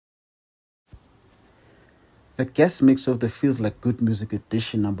The guest mix of the Feels Like Good Music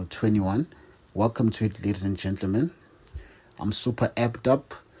edition number 21. Welcome to it, ladies and gentlemen. I'm super amped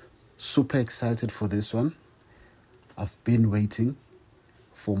up, super excited for this one. I've been waiting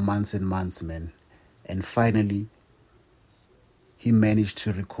for months and months, man. And finally, he managed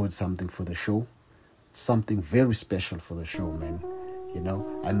to record something for the show. Something very special for the show, man. You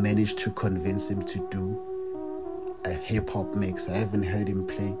know, I managed to convince him to do a hip-hop mix. I haven't heard him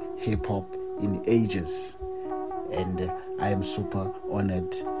play hip-hop in ages. And I am super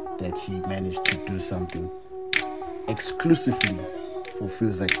honored that he managed to do something exclusively for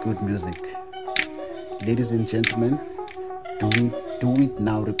Feels Like Good Music. Ladies and gentlemen, Do It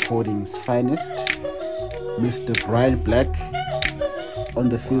Now Recordings finest, Mr. Brian Black on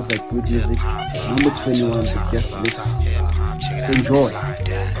the Feels Like Good Music, number 21, the guest mix. Enjoy.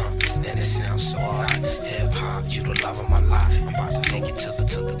 And it sounds so hard. Hip hop, you the love of my life. I'm about to take it to the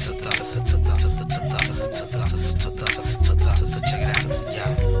check it out. Yeah,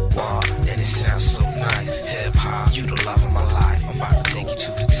 wow, and it sounds so nice. Hip hop, you the love of my life. I'm about to take you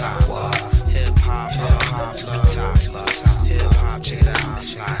to the top. Wow, hip hop, to the top. Hip hop, check it out.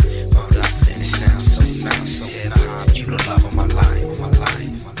 It's like, hold up, and it sounds so nice. Hip hop, you the love of my life.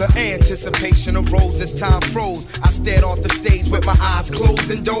 The anticipation arose as time froze. I stared off the stage with my eyes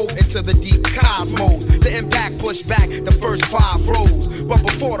closed and dove into the deep cosmos. The impact pushed back the first 5 rows. But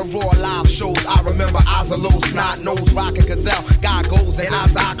before the raw live shows, I remember eyes a little snot nose, rocking gazelle, goggles and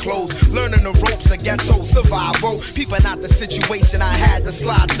eyes I closed. Learning the ropes of ghetto survival. Peeping out the situation, I had to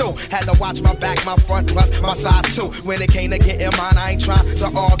slide through. Had to watch my back, my front, plus my size too. When it came to getting mine, I ain't trying to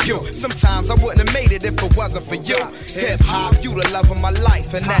argue. Sometimes I wouldn't have made it if it wasn't for you. Hip hop, you the love of my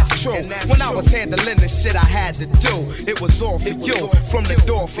life, and that's true. When I was handling the shit I had to do, it was all for you, from the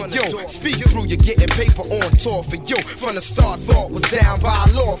door for you. Speak through, you're getting paper on tour for you. From the start, thought was down by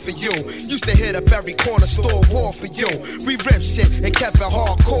law for you. Used to hit up every corner store war for you. We ripped shit and kept it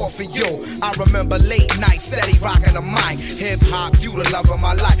hardcore for you. I remember late nights, steady rocking the mic. Hip hop, you the love of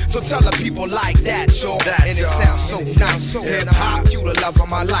my life. So tell the people like that, y'all. And it sounds so nice. Hip hop, you the love of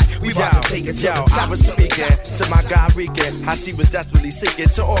my life. We about to take it to the top. I was speaking to my guy Regan. I see was desperately seeking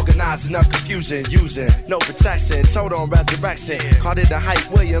to organize enough confusion, using no protection, told on resurrection. Caught it to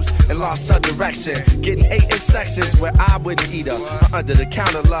Hype Williams and lost her direction. Getting 8 in sections where I wouldn't eat her. Under the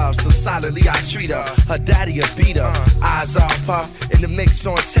counter love, so silently I treat her. Her daddy a beat her, eyes off puff. In the mix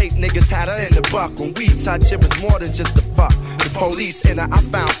on tape, niggas had her in the buck. When we touch, it was more than just a fuck. The police in her, I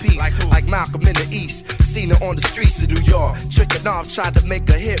found peace, like Malcolm in the East. Seen her on the streets of New York, tricking off, tried to make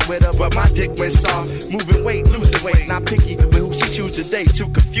a hit with her, but my dick went soft. Moving weight, losing weight, not picky with who she choose to date. Too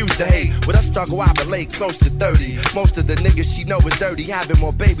confused to hate. With her struggle, I relate close to 30. Most of the niggas she know is dirty, having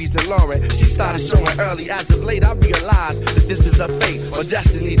more babies than Lauren. She started showing early. As of late, I realized that this is her fate or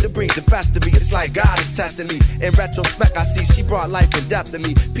destiny to bring the best of me. It's like God is testing me. In retrospect, I see she brought life and death to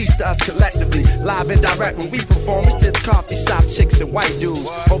me. Peace to us collectively, live and direct. When we perform, it's just coffee shop chicks and white dudes.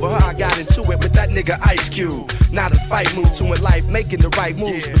 Over her, I got into it with that nigga Ice Cube. Not a fight move to in life, making the right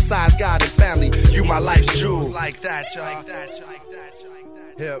moves. Besides God and family, you my life's jewel. Like that, y'all.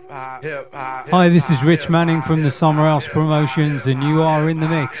 Hi, this is Rich Manning from the Summer House Promotions, and you are in the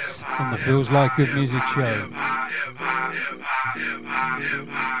mix on the Feels Like Good Music show.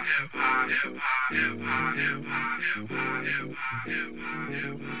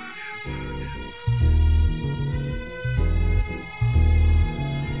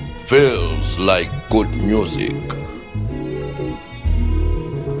 Feels Like Good Music.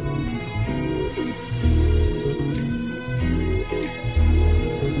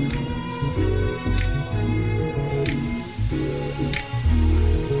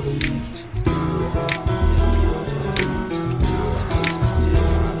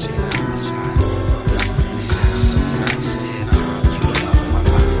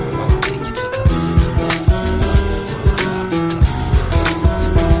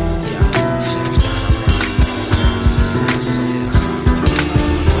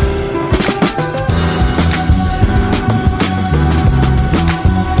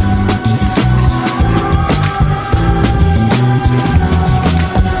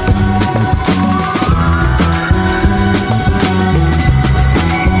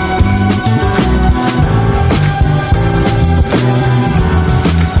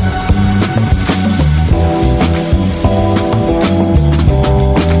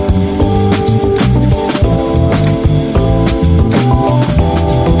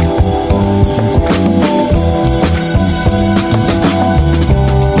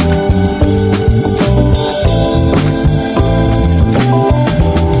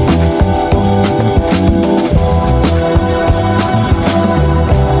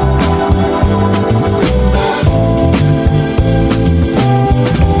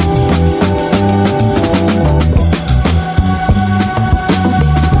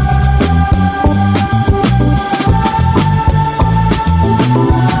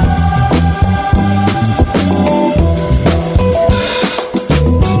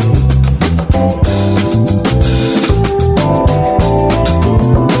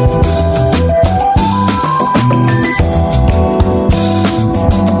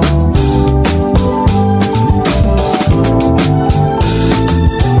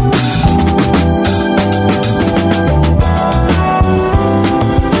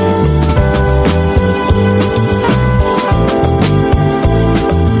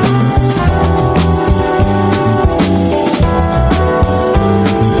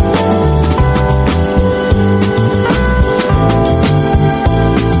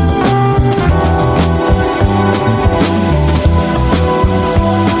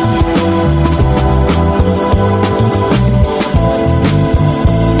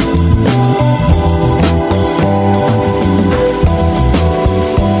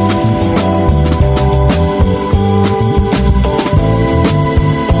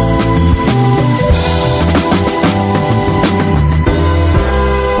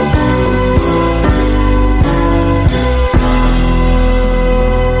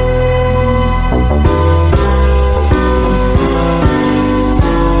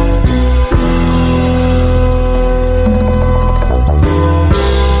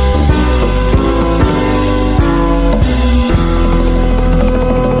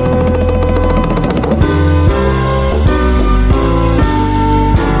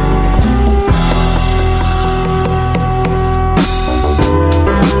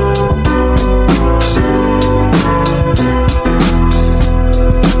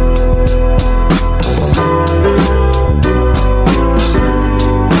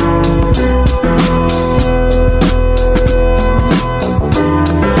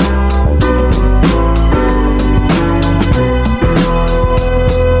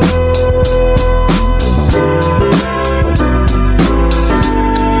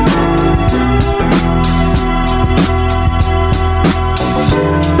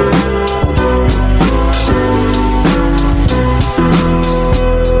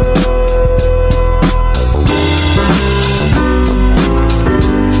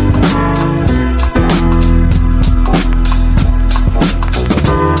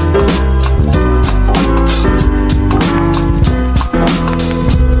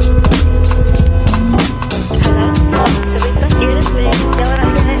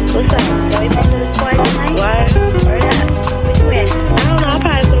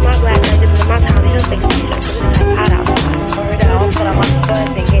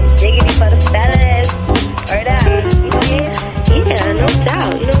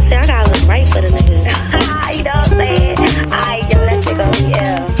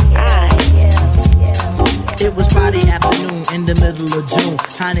 of June.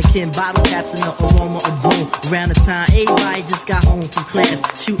 Heineken bottle caps and the aroma of boom. Around the time everybody just got home from class,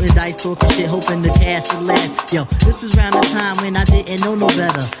 shooting dice, talking shit, hoping the cash would last. Yo, this was around the time when I didn't know no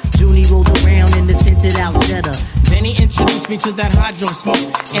better. Junie rolled around in the tinted out Jetta. Then he introduced me to that hydro smoke,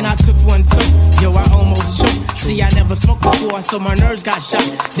 and I took one too. Yo, I almost choked. See, I never smoked before, so my nerves got shot.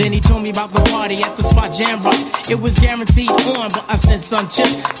 Then he told me about the party at the spot Jam Rock. It was guaranteed on, but I said, son, chill.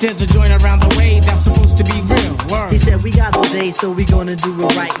 There's a joint around the way that's supposed to be real. Word. He said, we got all day, so we gonna do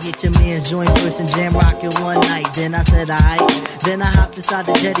it right. Hit your man's joint first and Jam Rock it one night. Then I said, alright. Then I hopped inside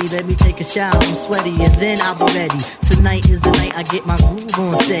the jetty, let me take a shower, I'm sweaty, and then I'll be ready. Tonight is the night I get my groove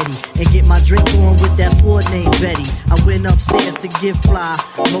on steady and get my drink on with that Ford named Betty. I went upstairs to get fly,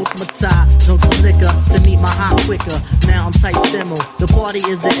 smoked my tie, drunk some liquor to meet my hot quicker. Now I'm tight stemo, the party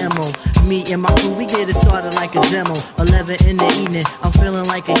is the MO. Me and my crew, we get it started like a demo. 11 in the evening, I'm feeling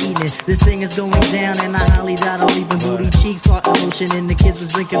like a heathen. This thing is going down and I highly doubt I'm leaving. Booty cheeks, heart emotion, and the kids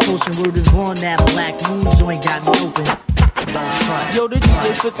was drinking potion. Word is born, that black moon joint got me open. Yo, the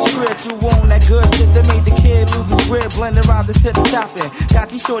DJ put the script, you on that good shit that made the kid lose his grip. Blend around this hip topping, got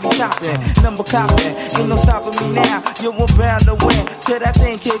these shorties hopping, number copping. Ain't no stopping me now, yo, I'm bound to win. Till that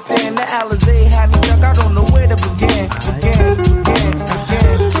thing kicked in, the Alizé had me stuck, I don't know where to begin.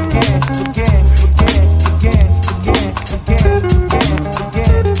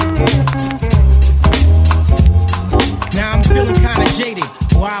 Now I'm feeling kinda jaded,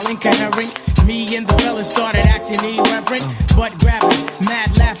 while incoherent. Me and the fellas started acting irreverent, but grabbing,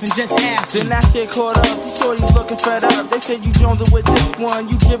 mad laughing, just asking. Then that shit caught up, these shorties looking fed up. They said you jonesing with this one,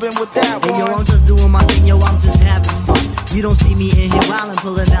 you jibbing with that one. Hey yo, I'm just doing my thing, yo, I'm just having fun. You don't see me in here wildin',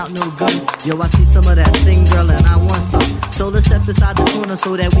 pulling out no gun. Yo, I see some of that thing, girl, and I want some. So let's step inside this corner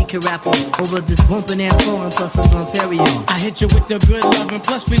so that we can rap on over this bumpin' ass song and plus some Perignon. I hit you with the good loving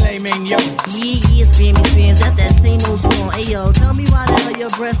plus filet mignon. Yeah, screams, that's that same old song. Hey yo, tell me why the hell your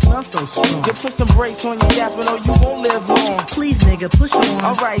breath smells so strong. You put some brakes on your yapping or you won't live long. Please, nigga, push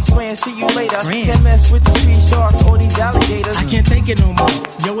on. Alright, Scram, see you later. Can't mess with the street sharks or these alligators. I can't take it no more.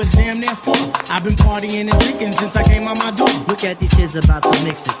 Yo, it's damn near full. I've been partying and drinking since I came out my door. Look at these kids about to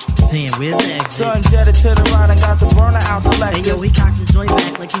mix it. Saying, where's the exit? Son jetted to the right and got the burner out the Lexus. Hey yo, he cocked his joint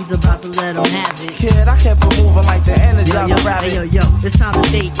back like he's about to let him have it. Kid, I kept it moving like the energy of the rabbit. Hey yo, it's time to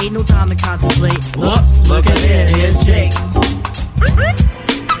skate. Ain't no time to contemplate. Whoops, look at it, here's Jake.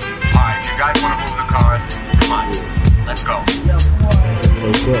 Alright, you guys wanna move the cars? Come on, let's go.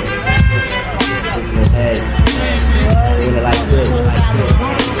 Let's go. Hey, doing it like this.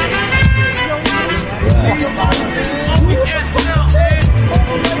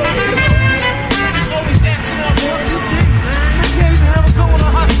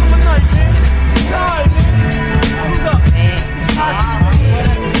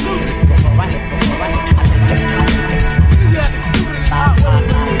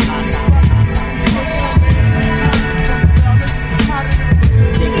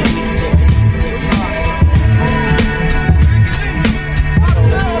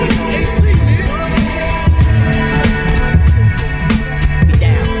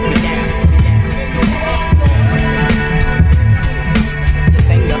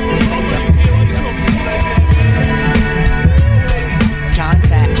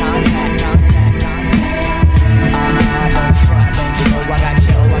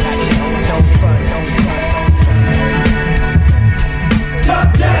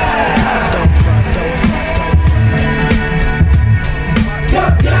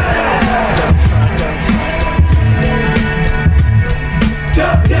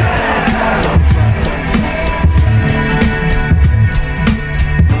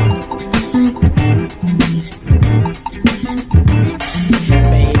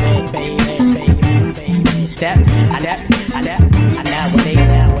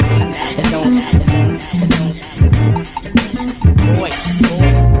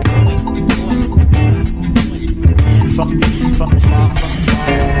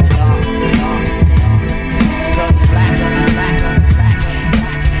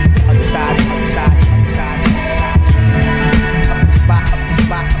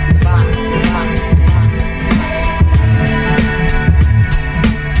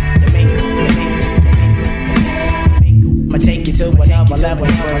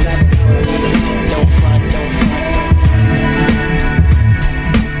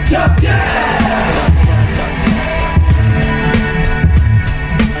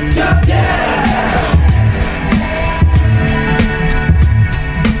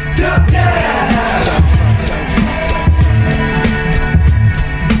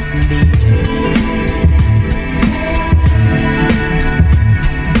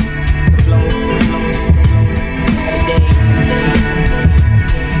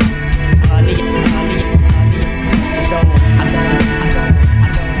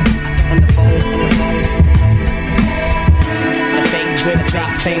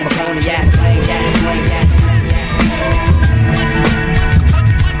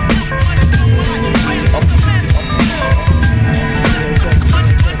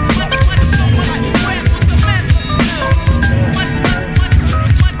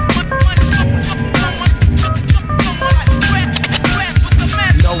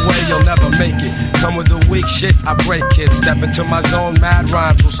 I break kids, step into my zone, mad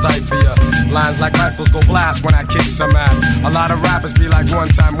rhymes will stifle ya. Lines like rifles go blast when I kick some ass. A lot of rappers be like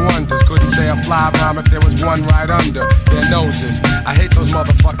one-time wonders. Couldn't say a fly rhyme if there was one right under their noses. I hate those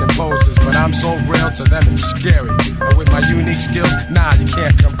motherfucking poses, but I'm so real to them it's scary. And with my unique skills, nah, you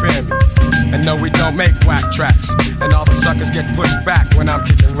can't compare me. And no, we don't make whack tracks. And all the suckers get pushed back when I'm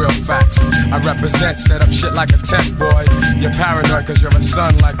kicking real facts. I represent, set up shit like a tent boy. You're paranoid cause you're a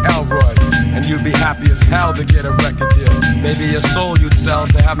son like Elroy. And you'd be happy as hell to get a record deal. Maybe your soul you'd sell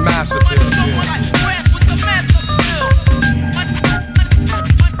to have mass appeal.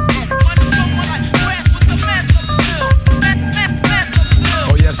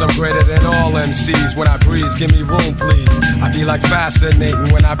 Oh yes, I'm greater than all MCs. When I breeze, give me room please. I be like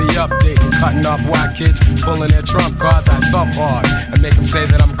fascinating when I be updating, cutting off white kids, pulling their trump cards. I thump hard and make them say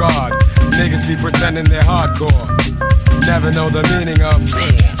that I'm God. Niggas be pretending they're hardcore, never know the meaning of.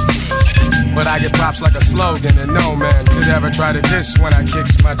 But I get props like a slogan, and no man could ever try to diss when I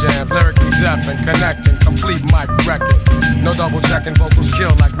kicks my jams. Lyrically deaf and connecting, complete mic wrecking. No double checking, vocals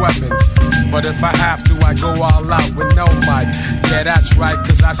kill like weapons. But if I have to, I go all out with no mic. Yeah, that's right,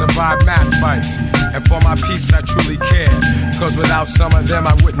 cause I survive mad fights. And for my peeps, I truly care. Cause without some of them,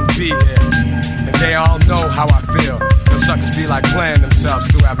 I wouldn't be here. And they all know how I feel. Cause suckers be like playing themselves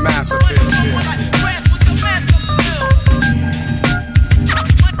to have mass appeal.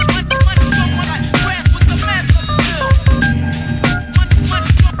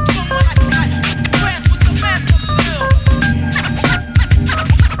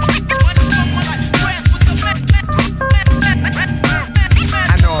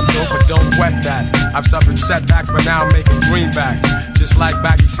 I've suffered setbacks, but now I'm making greenbacks. Just like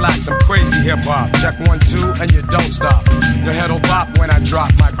baggy slacks, I'm crazy hip-hop. Check 1, 2, and you don't stop. Your head'll bop when I drop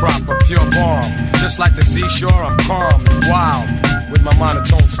my crop of pure bomb. Just like the seashore, I'm calm and wild with my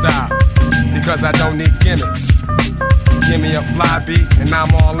monotone style. Because I don't need gimmicks. Give me a fly beat, and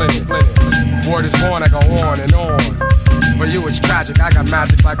I'm all in it. Word is born, I go on and on. For you it's tragic, I got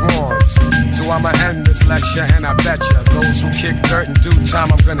magic like wands. So I'ma end this lecture and I betcha those who kick dirt in due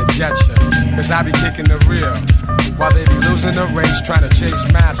time, I'm gonna get ya. Cause I be kicking the real, while they be losing the race trying to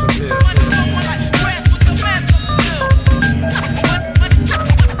chase mass appeal.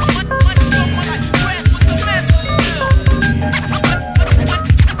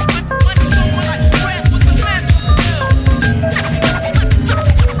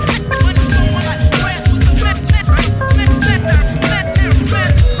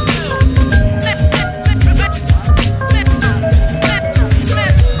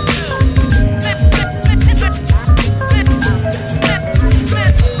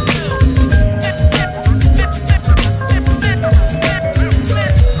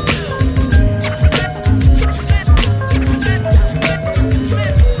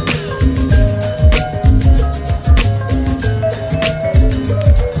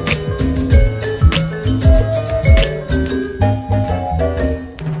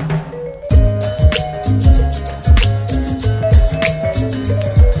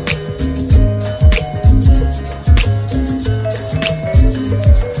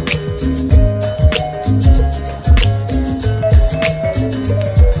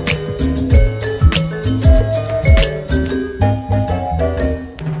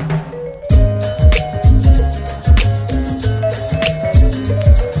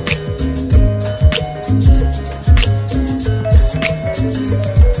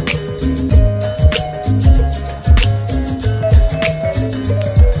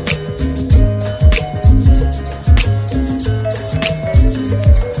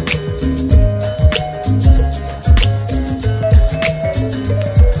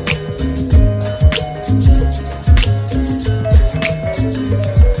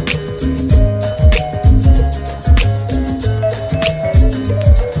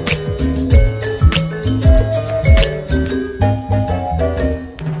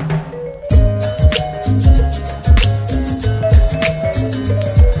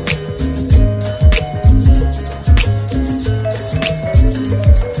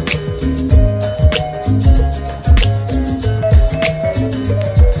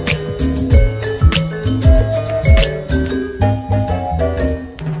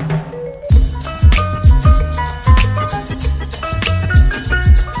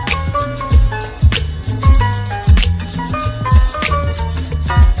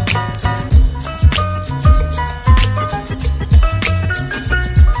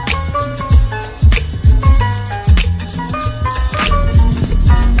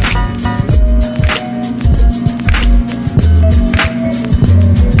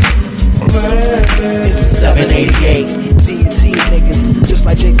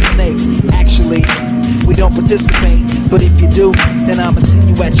 do, then I'ma see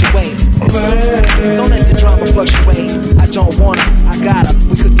you at your way. Don't let the drama fluctuate. I don't wanna, I gotta.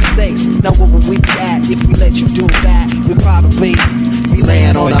 We could be stakes. Now what would we be at if we let you do that? We'd probably be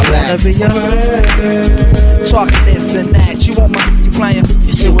laying on our laps. Talking this and that. You want my, you playing?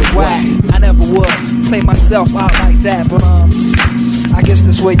 Your shit was whack. I never would play myself out like that, but I guess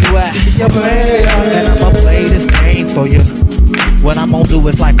that's where you at. And I'ma play this game for you. What I'm gonna do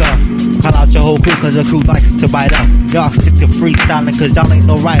is like call out your whole crew, cause your crew likes to bite us. Y'all stick to freestyling, cause y'all ain't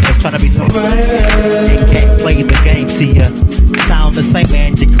no writers trying to be something. They can't play the game, see ya. Sound the same,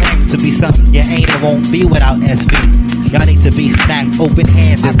 man, you claim to be something you ain't or won't be without SB. Y'all need to be snacked, open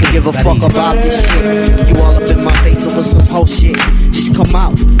hands. I could give a fuck about this shit. You all up in my face over some whole shit. Just come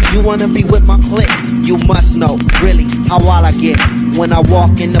out. You wanna be with my clique? You must know, really, how wild I get when I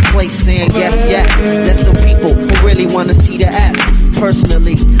walk in the place saying yes, yes. There's some people who really wanna see the ass.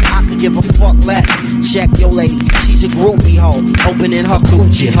 Personally, I could give a fuck less. Check your lady, she's a groupie hoe, opening her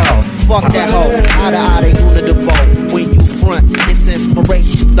coochie hoe. Fuck that hoe, outta you to devote. When you front, it's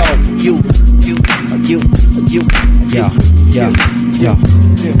inspiration though. You. Yo.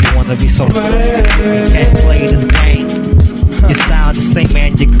 You wanna be so cool? You can't play this game. You sound the same,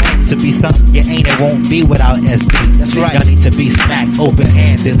 man. You claim to be something you ain't and won't be without SB. That's right. Y'all need to be smacked, open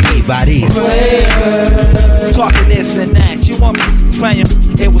hands, and lead by these. Talking this and that. You want me playing?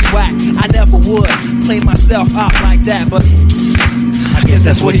 It was whack. I never would play myself out like that, but I guess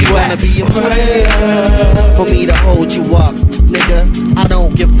that's where you wanna be a player. For me to hold you up, nigga, I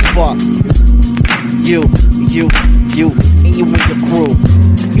don't give a fuck. You, and you and your crew.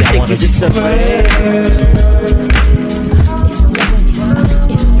 You think you just a player?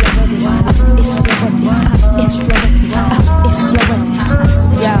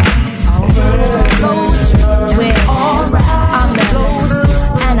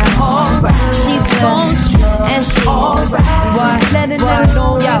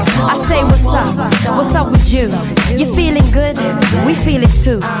 I say what's up with you? You feeling good? We feel it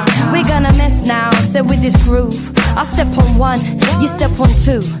too. We're gonna mess now, sit with this groove. I'll step on one, you step on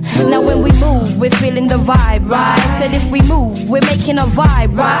two. Now when we move, we're feeling the vibe, right? Said if we move, we're making a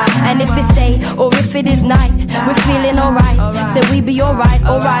vibe, right? And if it's day or if it is night, we're feeling alright. Said we be alright.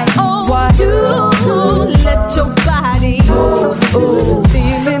 What? You let your body move,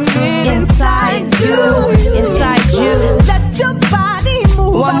 feeling it inside you. Let your body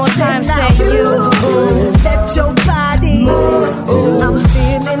move. One more time, say you. Let your body move. I'm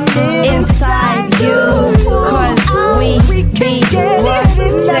feeling it inside you. Cause we be what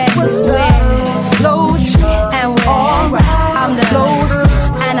that's what's up. Flow trip and we're alright. I'm the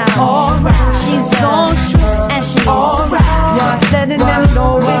closest and I'm alright. She's songstress and she's alright. Letting them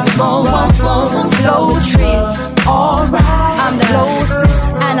know it's on flow trip alright. I'm the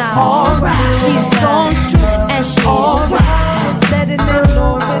closest and I'm alright. She's songstress and she's alright. Letting them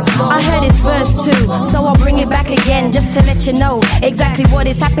know it's on. I heard it's verse 2, so I'll bring it back again just to let you know exactly what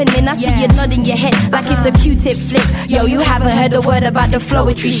is happening. I see you nodding your head like it's a Q-tip flick. Yo, you haven't heard a word about the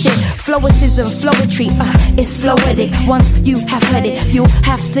flowetry shit. Flowicism, flowetry, it's floetic. Once you have heard it, you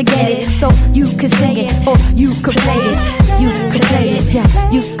have to get it. So you could sing it, or you could play it. You could play it,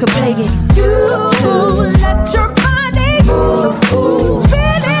 yeah, you could play it. You let your body move,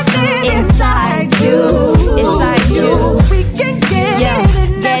 feeling it inside you. Inside you. We can get it,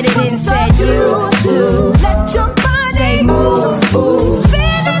 and get that's it inside you too. Let your body move,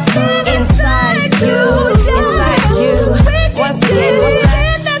 feeling it inside you. Inside you. Once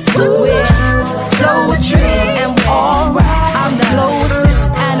again, that's what's up. Flowetry and we're alright. I'm the closest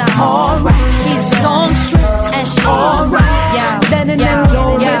and I'm alright. She's songstress and she's alright. Yeah, letting them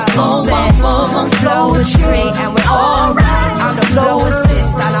know it's on flowetry and we're alright. I'm the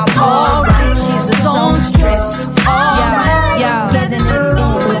closest and I'm alright. She's the songstress. Yeah, letting them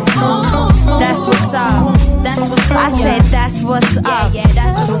know it's on. That's what's up. That's what's up. I said that's what's up. Yeah,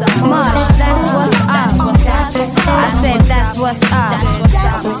 that's what's up. Mush, that's what's up. I said that's what's up.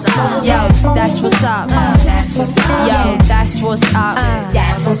 Yo, that's what's up. Yo, that's what's up.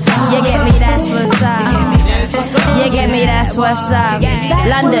 You get me? That's what's up. You get me? That's what's up.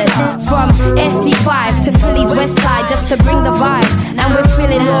 London, from SC5 to Philly's West Side, just to bring the vibe. And we're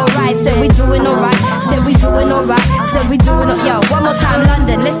feeling alright. Said we doing alright. Said we doing alright. Said we doing alright. Yo, one more time,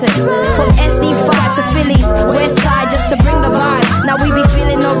 London. Listen, from SC5 to Philly's West Side, just to bring the vibe. Now we be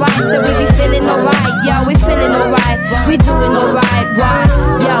feeling alright. Said we be feeling alright. Yo, we feeling alright. We doing alright. Why?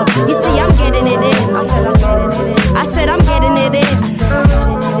 Yo, you see, I'm getting it in. I said I'm getting it in.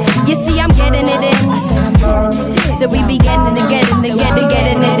 You see, I'm getting it in. So we be getting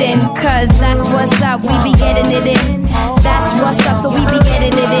it in. Cause that's what's up. We be getting it in. That's what's up. So we be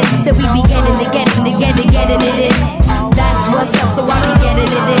getting it in. So we be getting it in. That's what's up so I can get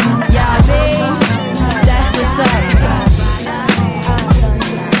it in. Yeah, babe, that's what's up.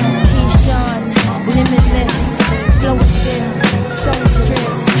 Keyshawn, limitless, flow assist, so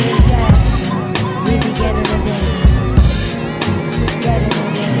stress. Yeah, really get it in. Get it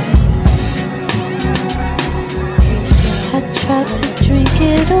in. I tried to drink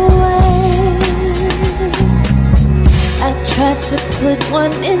it away. I tried to put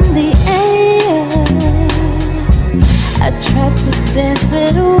one in the air. I tried to dance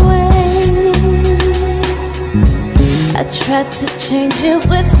it away. I tried to change it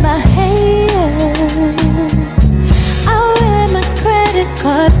with my hair. I wear my credit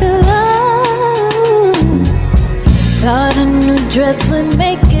card below. Thought a new dress would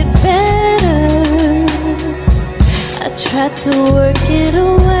make it better. I tried to work it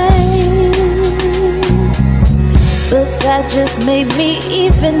away, but that just made me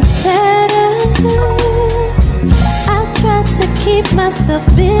even sadder. I tried to keep myself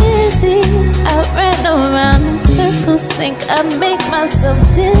busy. I ran around in circles, think I made myself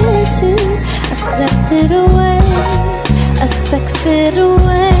dizzy. I slept it away, I sexed it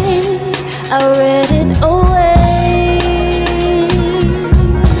away, I read it away.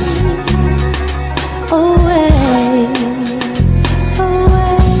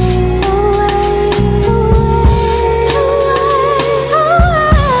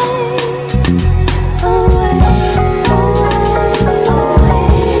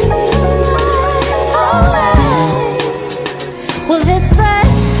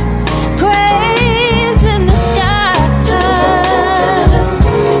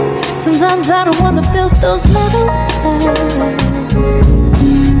 I don't wanna feel those metal eyes.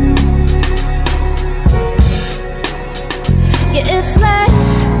 Yeah, it's like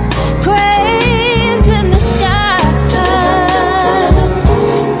cranes in the sky.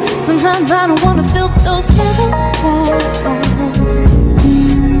 Sometimes I don't wanna feel those metal eyes.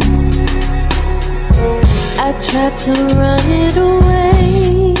 I tried to run it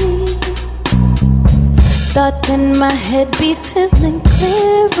away. Thought then my head be feeling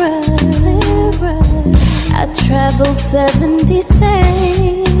clearer. I traveled 70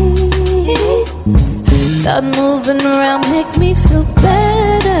 states. Thought moving around make me feel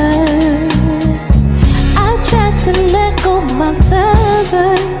better. I tried to let go my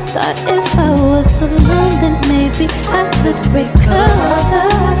lover. Thought if I was alone then maybe I could recover.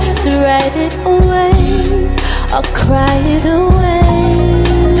 To write it away or cry it away.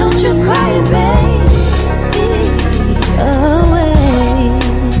 Don't you cry, babe. Away.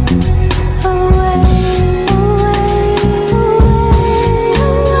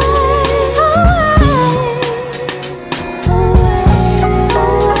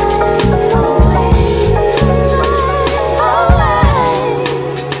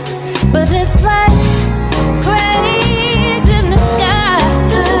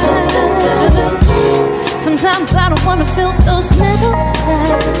 Sometimes I don't wanna feel those metal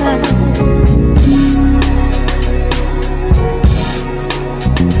clouds.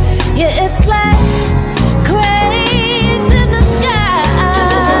 Yeah, it's like cranes in the sky.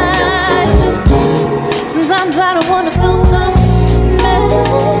 Sometimes I don't wanna feel those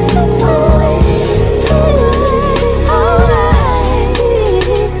metal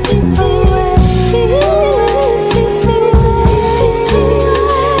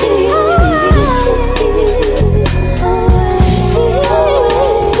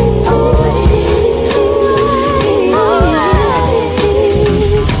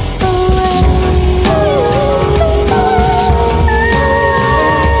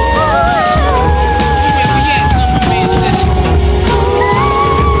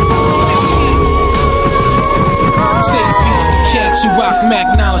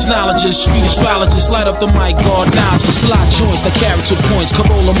Street astrologists, light up the mic, guard knowledge. Fly joints that carry 2 points.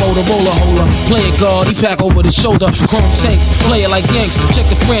 Corolla, Motorola, holder. Play it guard, he pack over the shoulder. Chrome tanks, play it like Yanks. Check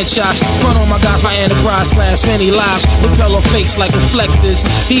the franchise. Front on my guys, my enterprise. Splash many lives. Propeller fakes like reflectors.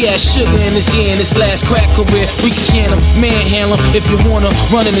 He has sugar in his ear in his last crack career. We can can him, manhandle him. If you wanna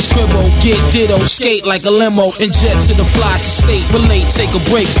run in his cribbo, get ditto. Skate like a limo and jet to the fly state. Relate, take a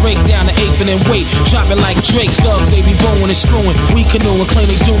break, break down the eighth and then wait. Drop it like Drake, thugs, they be bowing and screwing. We canoeing, claim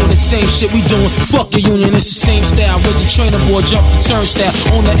they doing the same shit we doing. Fuck the union, it's the same style. Was a trainer boy, jump the turnstile.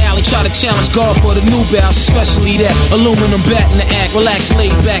 On the alley, try to challenge God for the new bounce. Especially that aluminum bat in the act. Relax,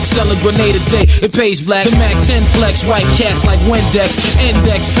 laid back, sell a grenade a day. It pays black. The Mac 10 flex, white cats like Windex.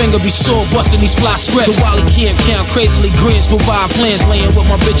 Index, finger be sore, busting these fly spread. The Wally camp count, crazily grins, provide plans. Laying with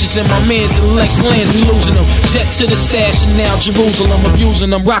my bitches and my mans and Lex lands, we losing them. Jet to the stash and now Jerusalem,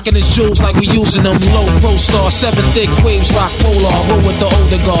 abusing them. Rocking his jewels like we using them. Low pro star, 7 thick waves, rock polar. Roll with the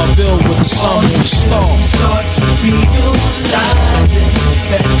older guard. filled with the sun and stars. Start realizing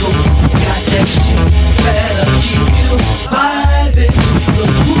that ghost got that shit. Better keep you vibing.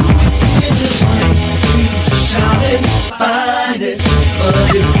 Look who is here to bring you Charlotte's finest.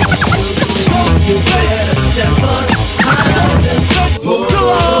 But if it's just you better step up behind us.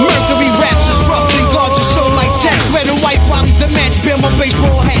 Mercury raps is rough, then guard your soul like taps. Red and white, Wally the match, bear my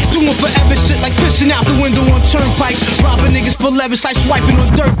baseball hat. Doing forever shit like pissing out the window on turnpikes. Robbing niggas for levis like swiping on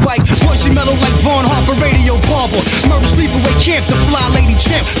dirt bike. Pushing metal like Vaughn Harper, radio barber. Murder sleepaway camp, the fly lady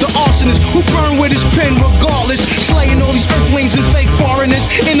champ. The arsonist who burn with his pen regardless. Slaying all these earthlings and fake foreigners.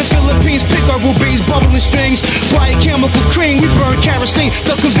 In the Philippines, pick herbal bees, bubbling strings. Buy a chemical cream, we burn kerosene.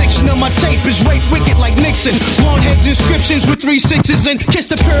 The conviction of my tape is rape wicked like Nixon. Blonde heads inscriptions with 3 6s and kiss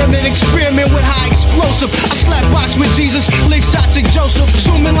the pyramid experiment with high explosive. I slap box with Jesus, lick shots at Joseph.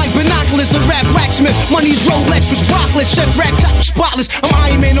 Zooming like binoculars, the rap blacksmith. Money's Rolex was rockless, chef rack top spotless. I'm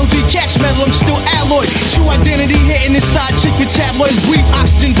Iron Man, no decatch metal, I'm still alloy. True identity hitting inside secret tabloids. Breathe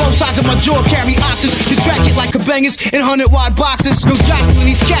oxygen, both sides of my jaw carry options. The track it like a bangers in 100-wide boxes. No jostling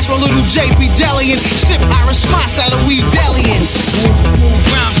these cats, my little JP Delian. Sip Irish Moss out of weed Delians.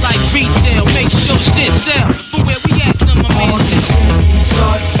 Move rounds like retail, make sure shit sell. But where we at, some of all these MCs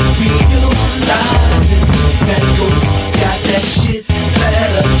start realizing that ghost got that shit.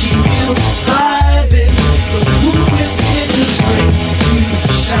 Better keep you vibing. Look who is here to bring you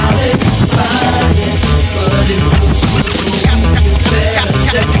Charlotte's finest. But it was just you better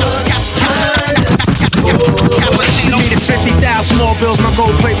step up behind us. You needed 50,000 small bills, my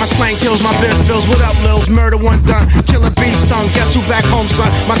gold plate, my slang kills, my best bills. What up, Lils? Murder one done, killer bee stung. Guess who back home,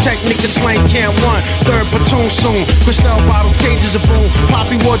 son? My technique is slang can't run. Third platoon soon. Crystal bottles, cages of boom.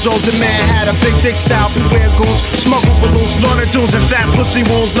 Poppy wardrobe, the man had a big dick style. Beware goons, smuggle balloons, launder dunes and fat pussy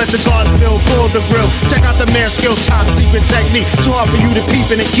wounds. Let the guards build, pull the grill. Check out the man's skills, top secret technique. Too hard for you to peep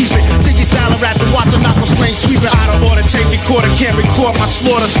in and keep it. Tiggy style of rap, the watch, I'm not gonna slang, sweep it out of order. Tape recorder, can't record my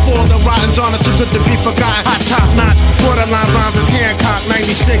slaughter. Spoil the rotten Donna, too good to be forgotten. Hot top notch, borderline rhymes is Hancock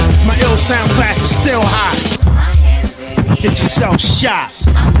 96. My ill sound class is still hot. Get yourself shot.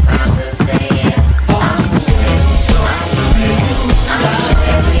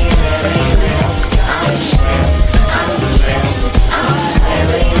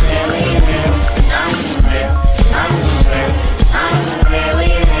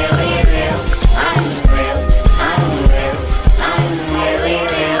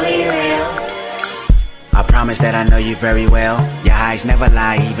 Promise that I know you very well. Your eyes never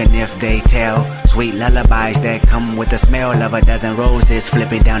lie, even if they tell. Sweet lullabies that come with the smell of a dozen roses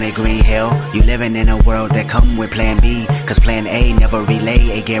flipping down a green hill. You living in a world that come with plan B, cause plan A never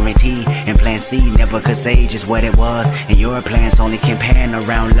relay a guarantee, and plan C never could say just what it was. And your plans only can pan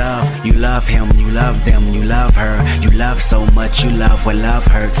around love. You love him, you love them, you love her. You love so much, you love when love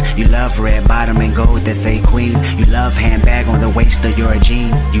hurts. You love red bottom and gold that say queen. You love handbag on the waist of your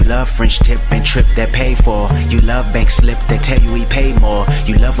jean. You love French tip and trip that pay for. You love bank slip that tell you he paid more.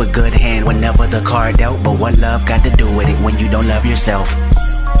 You love a good hand whenever the card dealt. But what love got to do with it when you don't love yourself?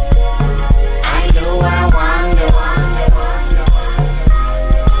 I do, I wonder.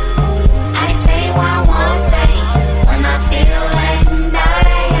 I say what I want to say when I feel like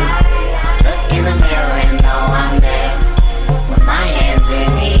dying. Look in the mirror and know I'm there with my hands in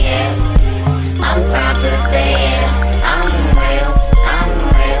the air. I'm proud to say it. I'm real, I'm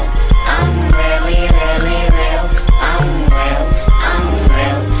real, I'm really, really real. I'm real, I'm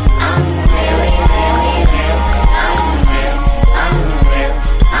real, I'm really, really real. I'm real, I'm real,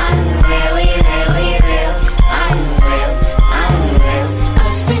 I'm really, really real. I'm real, I'm real.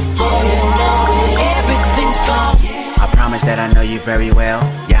 'Cause before you know it, everything's gone. I promise that I know you very well.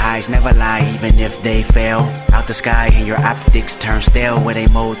 Your eyes never lie, even if they fail. Out the sky and your optics turn stale with a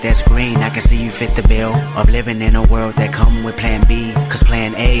mode that's green. I can see you fit the bill of living in a world that come with plan B, cause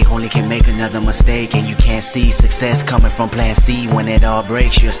plan A only can make another mistake. And you can't see success coming from plan C. When it all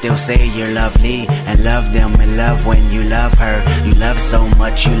breaks, you'll still say you're lovely and love them and love when you love her. You love so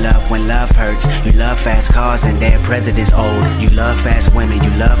much, you love when love hurts. You love fast cars and dead presidents old. You love fast women,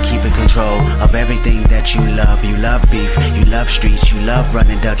 you love keeping control of everything that you love. You love beef, you love streets, you love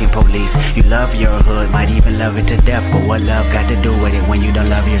running, ducking police. You love your hood, might even love it to death. But what love got to do with it when you don't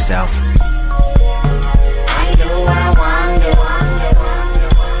love yourself? I do, I wonder.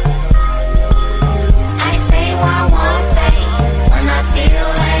 I say what I want to say when I feel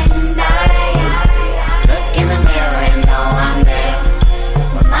like dying. Look in the mirror and know I'm there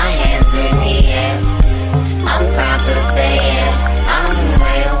with my hands in the air. I'm proud to say it. I'm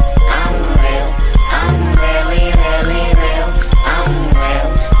real, I'm real, I'm really, really real. I'm real,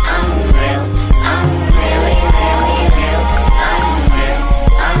 I'm real, I'm really, really real. I'm real,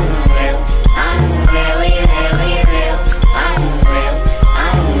 I'm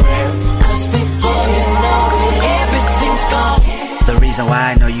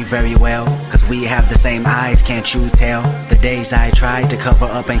I know you very well, cause we have the same eyes, can't you tell? The days I tried to cover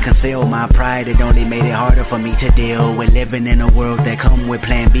up and conceal my pride, it only made it harder for me to deal with living in a world that come with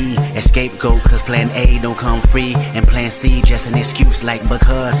plan B, a scapegoat cause plan A don't come free, and plan C just an excuse like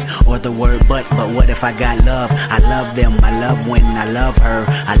because, or the word but what if I got love? I love them, I love when I love her,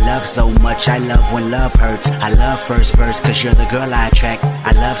 I love so much, I love when love hurts. I love first verse cause you're the girl I attract,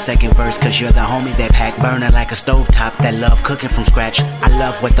 I love second verse cause you're the homie that pack, burning like a stovetop, that love cooking from scratch. I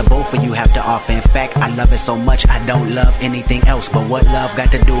love what the both of you have to offer, in fact I love it so much I don't love anything else, but what love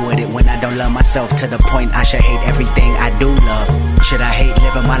got to do with it when I don't love myself to the point I should hate everything I do love? Should I hate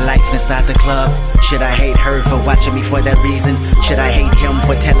living my life inside the club? Should I hate her for watching me for that reason? Should I hate him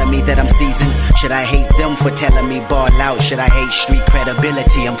for telling me that I'm seasoned? Should I hate them for telling me ball out? Should I hate street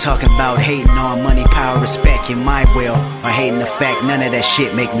credibility? I'm talking about hating on money, power, respect in my will, or hating the fact none of that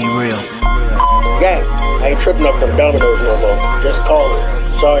shit make me real. Gang, I ain't tripping up them dominoes no more. Just call it.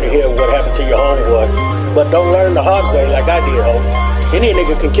 Sorry to hear what happened to your homeboy, but don't learn the hard way like I did, ho. Any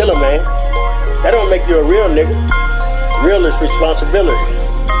nigga can kill a man. That don't make you a real nigga. Real is responsibility.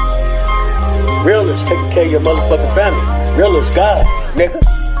 Real is taking care of your motherfucking family. Real is God, nigga.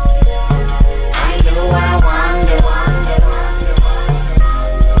 I do what I want to.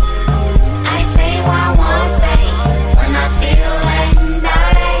 I say what I want to say when I feel like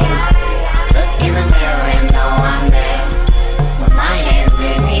dying. Look in the mirror and know I'm there with my hands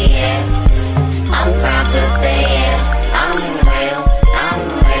in the air. I'm proud to say it. I'm real. I'm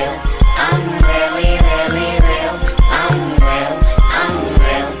real. I'm really, really real. I'm real. I'm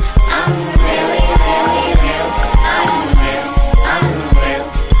real. I'm really, really real. I'm real. I'm real.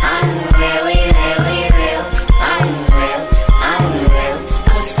 I'm really, really real. I'm real. I'm real.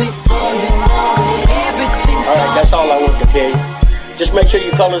 Cause before you know it, everything's all right, that's all I want to tell you. Just make sure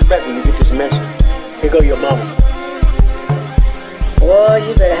you call us back when you get this message. Here go your mama. Boy,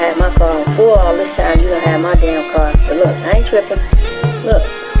 you better have my car on full all this time. You don't have my damn car. But look, I ain't tripping. Look,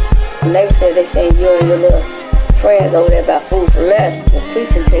 the neighbor said they saying you and your little friends over there about food for less and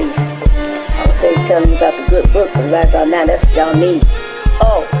teaching to you. I was telling you about the good book, but right about now, that's what y'all need.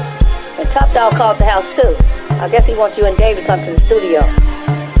 Oh, and Top Dog called the house too. I guess he wants you and Dave to come to the studio.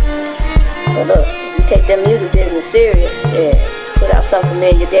 But look, you take them music business serious, yeah. Put out something me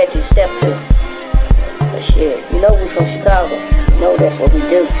and your dad to step to. But shit, you know we from Chicago. You know that's what we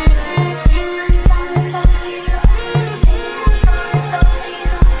do.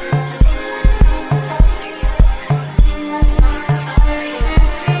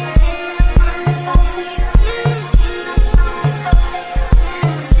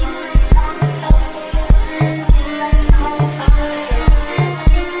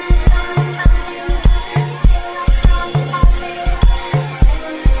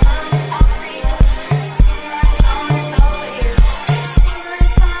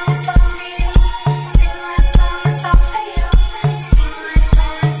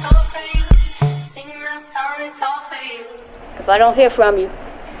 If I don't hear from you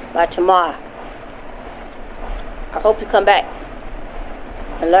by tomorrow, I hope you come back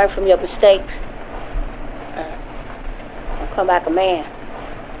and learn from your mistakes and come back a man.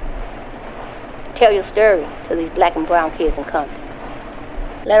 Tell your story to these black and brown kids in Compton.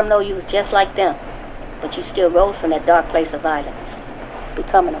 Let them know you was just like them, but you still rose from that dark place of violence,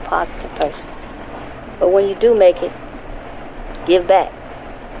 becoming a positive person. But when you do make it, give back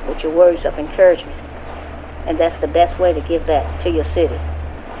with your words of encouragement. And that's the best way to give back to your city.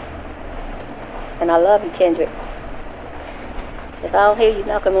 And I love you, Kendrick. If I don't hear you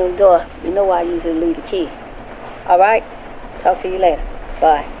knocking on the door, you know why I usually leave the key. All right? Talk to you later.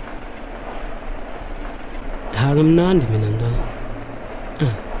 Bye. Haramnandi minando.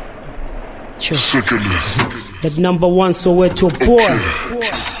 That number one, so we're too poor.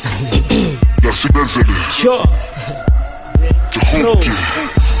 Sure. Bro,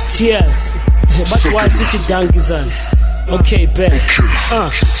 tears. But why is it donkey? Okay, bet.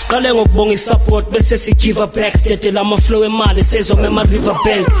 Qale ngokubonga isupport bese si give up backstage lama flow emali sezomema river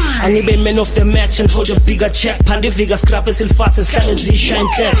bank angibe man of the match and hold a bigger check pandiviga scrap esilfast esihlale zishine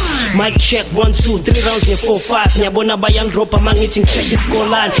check mic check 1 2 3 rounds nge 4 5 ngiyabona bayan drop mangithi check is goal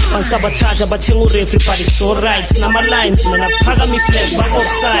line ban sabotage abathenga ureferee but it's all right nama lines mina phakama iflag ba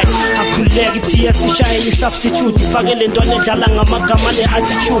offside akhuleka ithi sishine substitute ifake lento edlala ngamagama ne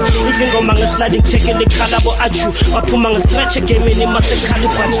attitude idle ngoma ngesliding check le khala bo aju baphuma stretch gamini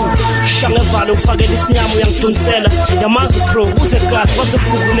masekhaliphathu shangevalo ufakela isinyama uyangidunisela yamazi pro uze gas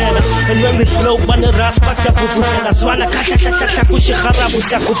bazokugulela and when we blow bane ras basiyavuvuzela zwana khahlahlahlahla kushiharabu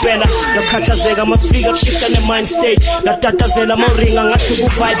siyakhupela yakhathazeka masifika kushifta ne-mind state yatatazela mawuringa ngathi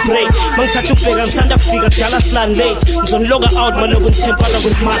ku-vibrate mangithatha ukubheka ngisanda kufika kudala silan late ngizoniloga out maloku ngithempara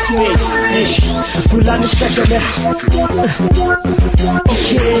with my space vulani sekele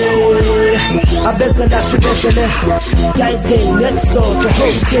okay abezela shibezele dayideng netsoke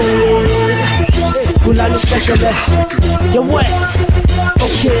okay vulani sekele you're wet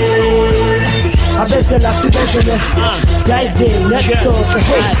okay abezela shibezele dayideng netsoke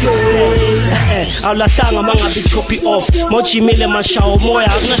okay awulahlanga mangabe choppy off mojimile mashawo moya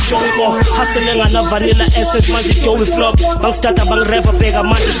akuna show off hustle ngana vanilla essence manje dough flop bangstata bangreva bheka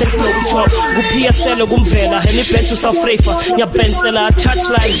manje sekublow top kuPSL kumvela heni bench usafrefa nyabensela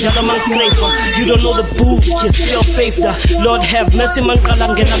touchlines njalo mangiscraper you don't know the boo just feel faith da Lord have mercy manqala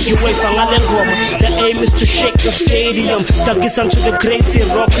ngena kuwefa ngale ngoma the aim is to shake the stadium takisa to the crazy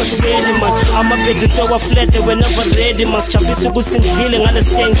rocker stadium man I'm a bit so flat whenever ready man chapisa kusindile ngale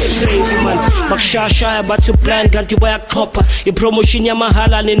stage crazy man bakshasha bathu plan kanti bayakhopha ipromotion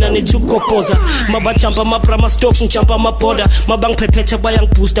yamahala nina nithukopoza mabajumpa maprama stove njumpa maboda mabangiphephethe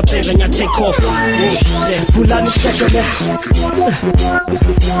bayangibooster bheka nya take off vulani sekele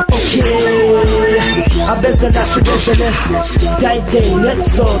okay abezela shibezele dayideng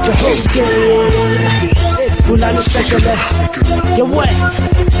netsoke okay vulani sekele you're wet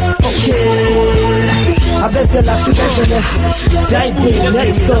okay abezela shibezele dayideng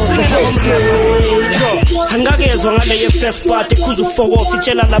netsoke okay angakezwa ngale ye first part ekuza ufoko off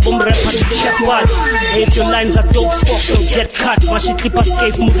itshela labo mrapper to check what if your lines are dope fuck don't get cut mashi clipper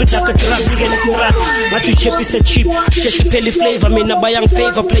scave move it like a drug we get it ngathi chip is a cheap sheshi peli flavor mina bayang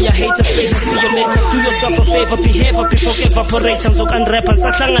favor player hater space see you later do yourself a favor behave before evaporate ngizokan rapper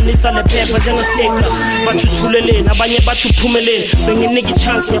sahlanganisa le paper njenga stapler bathuthuleleni abanye bathuphumeleni benginiki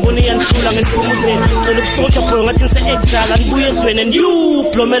chance ngiyabona iyanhlula ngeniphumuzeni cela ubusoja boy ngathi ngise exile angibuye ezweni and you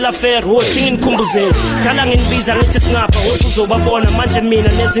blomela fair what nginikhumbuze dala nginibiza ngithi singapha usuzobabona manje mina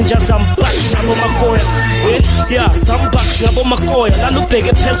nezinja zambucks ngabo makoya yeah zambucks ngabo makoya lana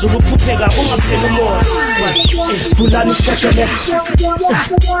ubheke phezulu uphupheka ungaphela umoya vulani sekele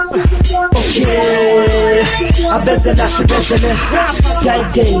okay abezela shibezele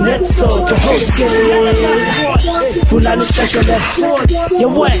dayideng netsoke okay vulani sekele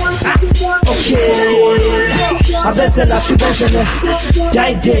you're wet okay abezela shibezele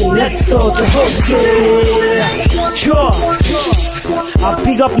dayideng netsoke okay sure I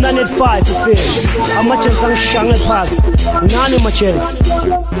pick up 985 to feel how much is on shangle pass none of my chance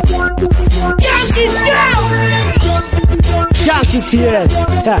Yankee down Yankee tears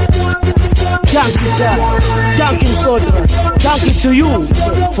Yankee sir Yankee soldier Yankee to you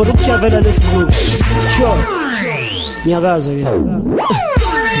for the travel and this crew sure Nyagazo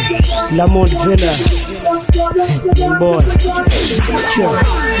Lamont Villa boy sure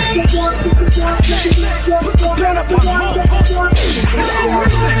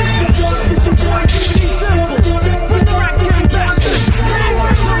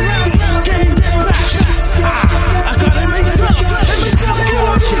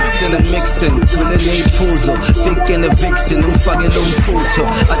Chicks in a mixin', grenade puzo, thick and a vixen, umfake lo mfutho,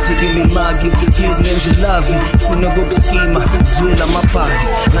 athike imimagi, his name's Lavi, funa kukuskima, zwela mapaki,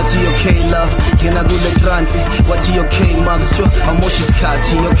 nathi okay love, ngena kule transi, wathi okay mugs, jo, amoshi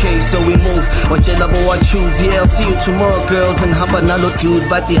skati, okay so we move, watshela bo wa choose, yeah I'll see you tomorrow girls, and hamba nalo dude,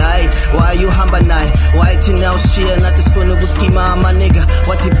 bati hi, why you hamba naye, why ti now share, nathi sifuna kuskima ama nigga,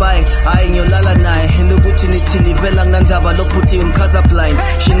 wathi bye, ayi ngiyolala naye, ukuthi nithi livela nandaba loputi umchaza blind.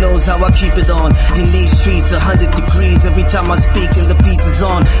 She knows how I keep it on in these streets, 100 degrees every time I speak and the beat is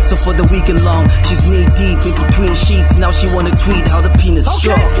on. So for the weekend long, she's knee deep in between sheets. Now she wanna tweet how the penis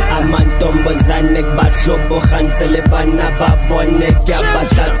strong. Amantombazane bahlobo khansele bana babone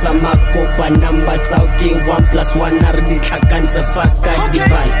kyabahlatsa makopa number tsauke 1+1 are ditlhakanse fast ka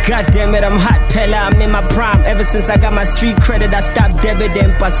divide. God damn it, I'm hot pella, I'm in my prime. Ever since I got my street credit, I stopped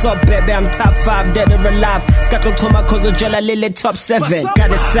debiting. Pass up baby, I'm top 5 dead or alive. Skako koma kozo jola lele top 7.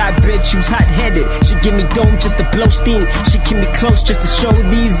 Got a side bitch who's hot-headed. She give me dome just to blow steam. She keep me close just to show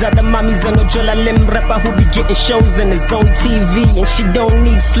these other mommies and Ojola Lim rapper who be getting shows in his own TV. And she don't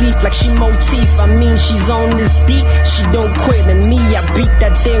need sleep like she motif. I mean, she's on this deep. She don't quit. And me, I beat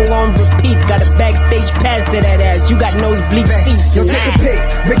that thing on repeat. Got a backstage pass to that ass. You got nosebleed seats. Yo, take a pic.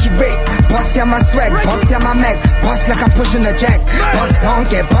 Ricky Rick. Boss ya my swag. Boss ya my Mac. Boss like I'm pushing a jack. Boss on,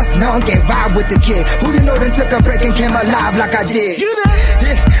 get bust, no, get ride with the kid. Who you know done took a break and came alive like I did.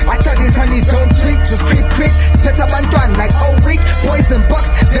 Yeah, I Tell these honeys don't tweak, just creep quick. Split up and done like all week. Boys and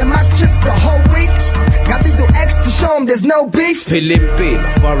bucks, they're my trips the whole week. Got these X to show them there's no beef. Philippine,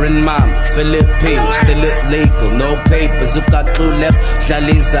 foreign mama, Philippines, still illegal, no papers. If got two left,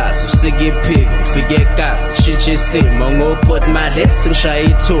 Jaliza, so sige pig, forget gas, shit you see, mongo put my lesson, shy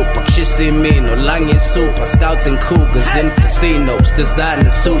tupac, she see me, no langy super, scouts and cougars in casinos, designer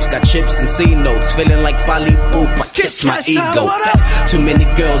suits, got chips and C notes, feeling like Fali Boopa, kiss my ego. Too many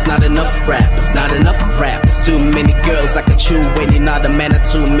girls, not enough rappers, not enough rappers, too many girls, I could chew any, not a man of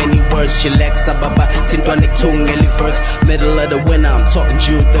too many words, chillax, ababa, Tintonic tung, early first, middle of the winter, I'm talking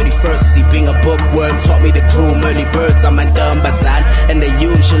June 31st, see being a bookworm, taught me to groom early birds, I'm a dumb bazan, and they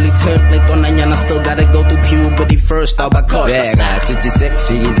usually turn like on I still gotta go through puberty first, how I call it. City sick,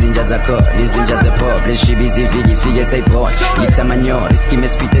 figgy zinja za ko, li zinja za pop, li shibi zi figgy, figgy say pot, ita manyo, riski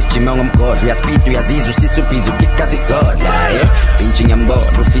mes fites chimong god, ya speed, ya zizu, sisu pizu, kikazi god, pinching ambo,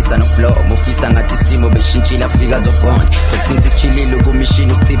 rufisa no flow, mufisa ngatisimo, beshinchi la figures of one, since chili lugu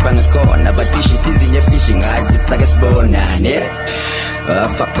mishinu tipa ngakon, abatishi sizinye fishing, I see sagas bonan,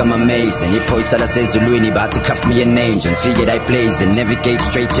 fuck, I'm amazing. He poised out, I say Zuluini, about to cuff me an angel. Figured I blaze and navigate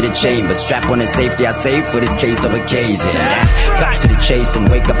straight to the chamber. Strap on the safety I save for this case of occasion. Got to the chase and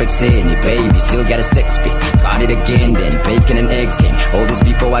wake up excited, baby. Still got a sex fix. Got it again, then bacon and eggs came. All this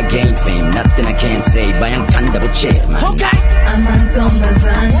before I gained fame. Nothing I can't say. Bayang tan double check, man. Okay. I'm on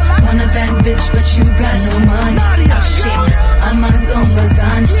Dombazan. Want a bad bitch, but you got no money. Oh shit. I'm on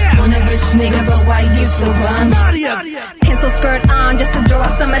Dombazan. Want a rich nigga, but why you so bum? Pencil skirt on just to draw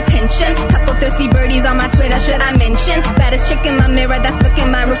some attention. Couple thirsty birdies on my Twitter, should I mention? Baddest chick in my mirror, that's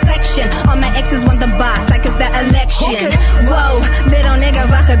looking my reflection. All my exes want the box, like it's the election. Whoa, little nigga,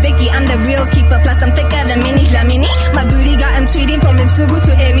 Raja Vicky, I'm the real keeper. Plus I'm thicker than Mini Lamini. My booty got him tweeting from Msugu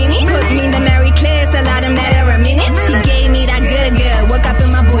to Emini. Put me in the Mary Claire, a lot of matter a minute. He gave me that good, woke up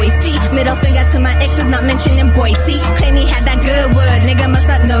in my Boise. Middle finger to my exes, not mentioning Boise. Claim he had that good word, nigga must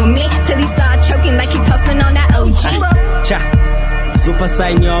not know me. Till he start choking like he puffing on that OG. Super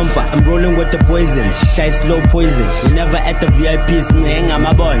sign yomba, I'm rolling with the poison. Shy slow poison. We never at the VIPs, I'm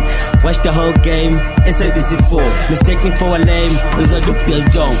a born. Watch the whole game, SABC4. Mistake me for a lame, was a dual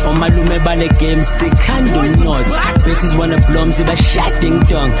dong. On my lume bale game, sick handle not. Bitches wanna blow me, but shot ding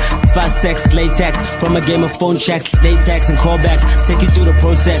dong. Fast sex, latex, from a game of phone checks, latex and callbacks. Take you through the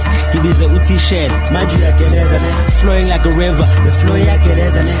process. He be the UT shed. Flowing like a river. The flow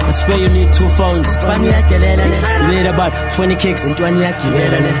I swear you need 2 phones. You need about 20 kicks.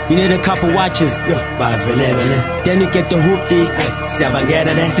 You need a couple watches. Then you get the hoopty.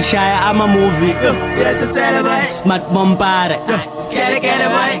 Si Shire, I'm a movie. Smart bombard. Scared get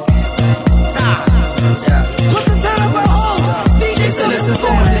away. It's a lesson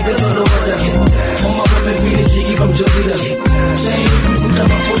for my niggas all over the all my women really jiggy from Jovita. Saying if you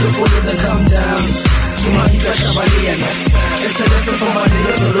come up for the then come down. To my Hika Shabalian. It's a lesson for my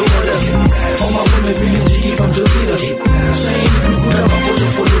niggas all over the all my women really jiggy from Jovita. Saying if you come up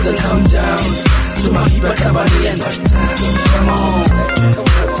for the then come down. To my Hika Shabalian. Come on.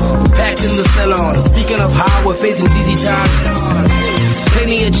 Packed in the salon. Speaking of how we're facing easy time.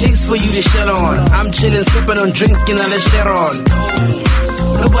 Plenty of chicks for you to shit on. I'm chillin', sippin' on drinks, skin on the shit on.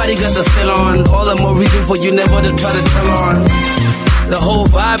 Nobody got the sell on. All the more reason for you never to try to tell on. The whole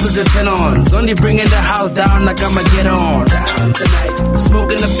vibe is a 10 on. Only bringing the house down like I'ma get on.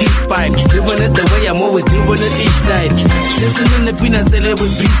 Smoking a peace pipe. Doing it the way I'm always doing it each night. Listening to peanuts and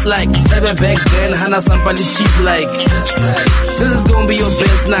with beats like. Never back then, Hannah somebody cheap like. This is gonna be your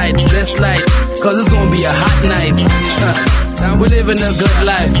best night. Best light. Cause it's gonna be a hot night. Now we're living a good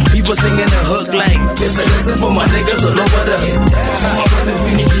life. People singing the hook like. It's a lesson for my niggas all over the. My women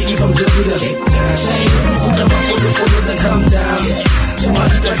really jiggy from Jovita. Saying if you come up for the then come down. To my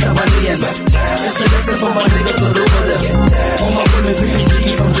Hika Shabalian. It's a lesson for my niggas all over the. All my women really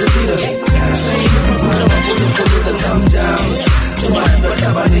jiggy from Jovita. Saying if you come up for the then come down. To my Hika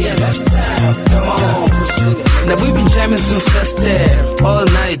Shabalian. Come on. Now we've been jamming since first day. All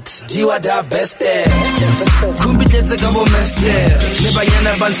night. You are the best there. Kumbi tetse ka bo master. Le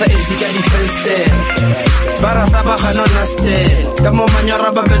banyana bansa ezika di feste. Bara saba khano naste. Ka mo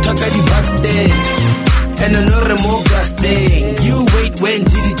manyora ba betwa ka di backstage. And another more gasting. You wait when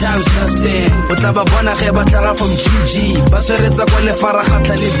dizzy times just in. Utlaba bona ge batlaga from GG. Ba sweretsa kwa le fara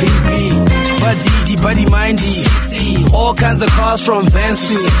khatla le baby. Body mindy. All kinds of cars from Vans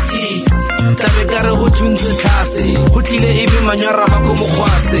to T's. Tlabe kare go tuntle classe. Go tlile ebe manyora ba go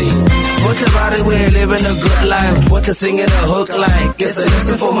mogwase. Botle bare we living a good life. Botle singing a hook like. It's a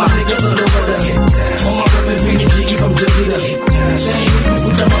lesson for my niggas all over the. All my women really jiggy from Jovita. Saying if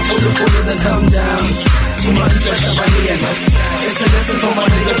you come up for the then come down. To my Hika Shabalian. It's It's a lesson for my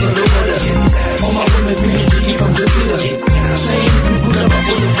niggas all over the. All my women feeling jiggy from Jupiter. Saying if you put up a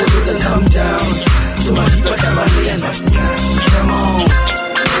photo, then come down. To my heat, come on.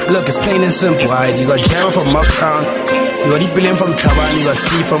 Look, it's plain and simple, alright? You got Jeremy from Mufftown, you got Ipilim from Taban, you got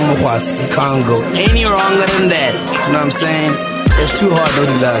Steve from Muhwas. You can't go any wronger than that. You know what I'm saying? It's too hard, no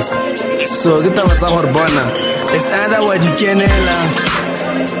last. So get that what's up, Bona. It's either what you can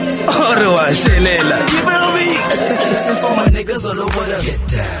or what Shelela. You feel me? Listen for my niggas all over the.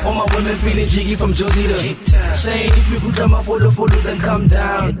 All my women feeling jiggy from Josie the. Saying if you could come and follow, then come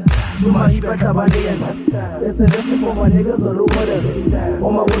down. To my hip and listen for my niggas all over the.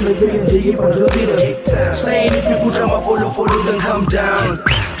 All my women feeling jiggy from Josie the. Saying if you could come and follow, then come down.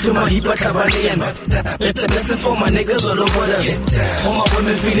 To my hip and listen for my niggas all over the. All my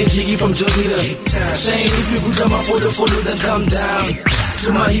women feeling jiggy from Josie the. Saying if you could come and follow, then come down.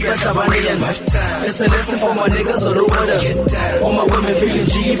 To my hip and it's a lesson for my niggas all over the. All my women feeling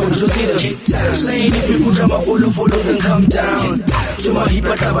jiggy from Josie the. Saying if you could come and follow, then come down. To my hip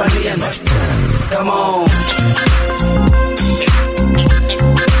and come on.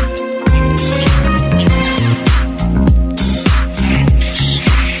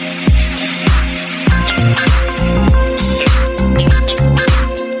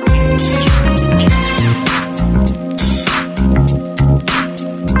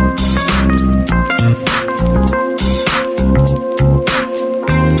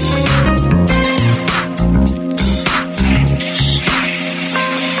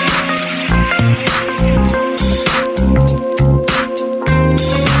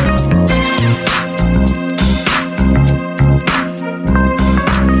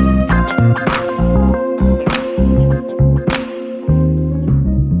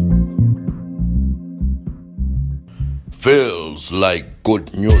 Feels like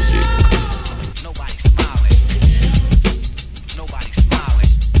good music.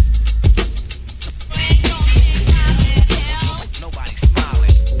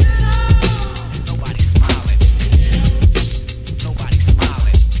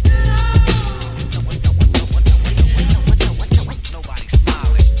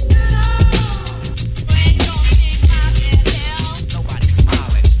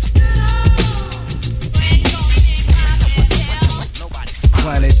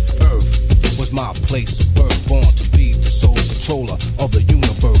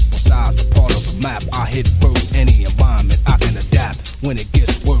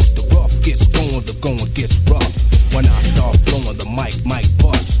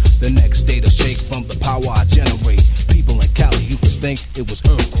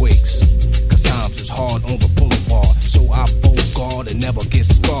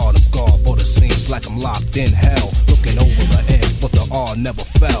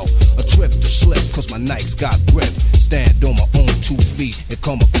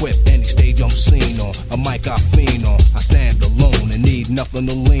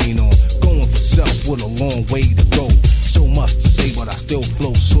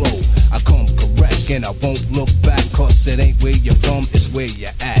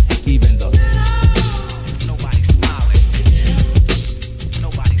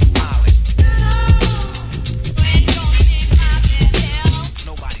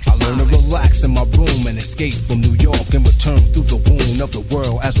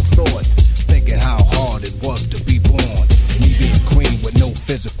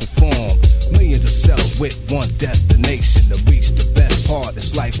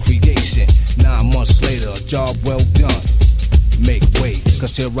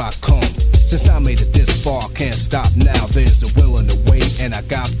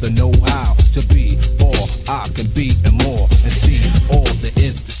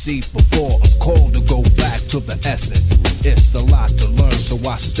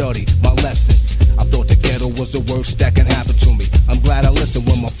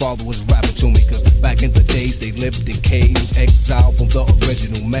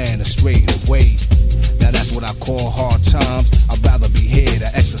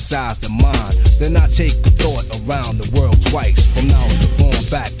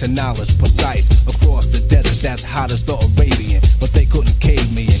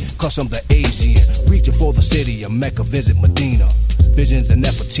 I'm the Asian, reaching for the city of Mecca, visit Medina. Visions of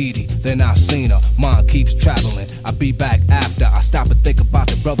Nefertiti, then I seen her. Mind keeps traveling. I'll be back after I stop and think about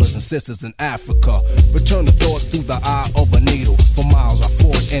the brothers and sisters in Africa. Return the thought through the eye of a needle. For miles I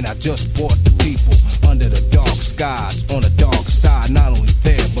fought and I just brought the people under the dark skies on the dark side. Not only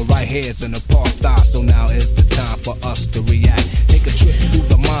there, but right here's an apartheid. So now is the time for us to react. Take a trip through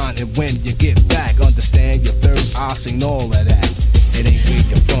the mind, and when you get back, understand your third eye seen all of that. It ain't where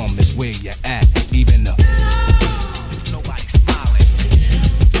you're from, it's where you're at. Even the nobody's smiling.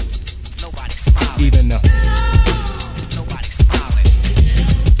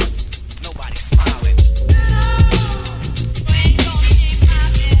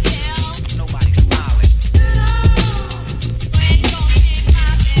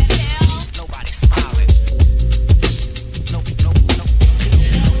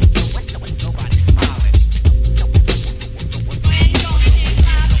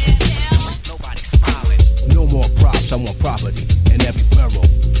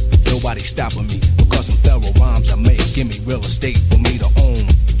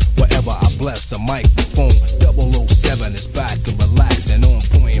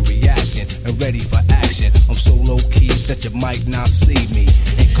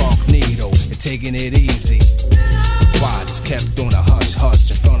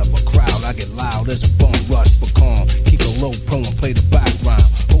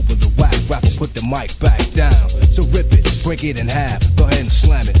 break it in half. Go ahead and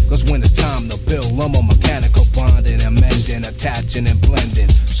slam it, cause when it's time to build, I'm a mechanical bonding and mending, attaching and blending.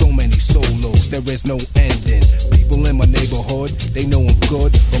 So many solos, there is no ending. People in my neighborhood, they know I'm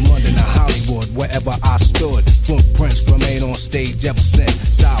good. From London to Hollywood, wherever I stood, footprints remain on stage ever since.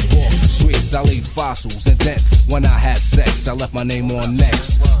 Sidewalks, the streets, I leave fossils and dents. When I had sex, I left my name on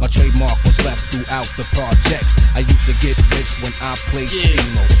next. My trademark was left throughout the projects. I used to get rich when I played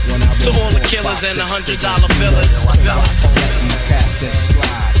CeeLo. To all the killers and the $100 billers. Cast and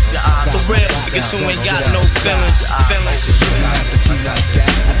slide. For real, niggas who ain't got no feelings.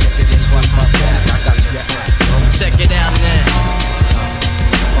 Check it out now.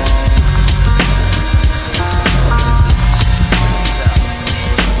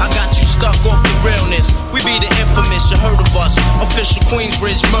 I got you stuck off the realness. We be the infamous, you heard of us. Official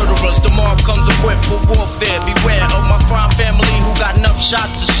Queensbridge murderers. The mob comes equipped for warfare. Beware of my crime family who got enough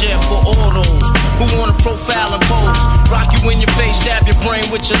shots to share for all those who wanna profile and pose. Rock you in your face, stab your brain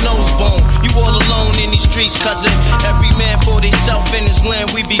with your nose bone. You all alone in these streets, cousin. Every man for theyself in his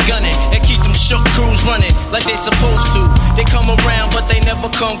land, we be gunning. And keep them shook crews running like they supposed to. They come around, but they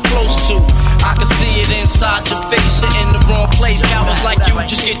never come close to. I can see it inside your face, you're in the wrong place. Cowards like you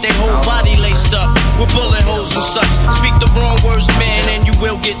just get their whole body laced up with bullet holes and such. Speak the wrong words, man, and you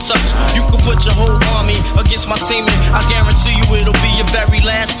will get touched. You can put your whole army against my team, and I guarantee you it'll be your very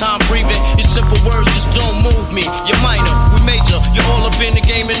last time breathing. Your simple words just don't move me. You're minor, we major. You're all up in the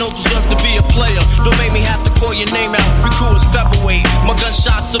game and don't deserve to be a player. Don't make me have to call your name out. Your crew is featherweight. My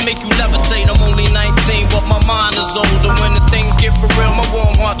gunshots will make you levitate. I'm only 19, but my mind is older. When the things get for real, my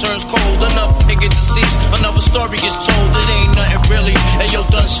warm heart turns cold. Another nigga deceased, another story gets told. It ain't nothing really. And yo,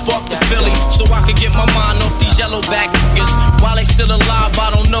 done sparked the Philly, so I can get my mind off these yellow back niggas. While they still alive,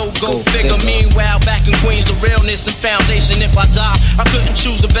 I don't know, go figure. Meanwhile, back in Queens, the realness and foundation. If I die, I couldn't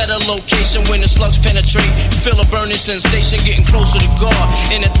choose a better location. When the slugs penetrate, you feel a burning sensation, getting closer to God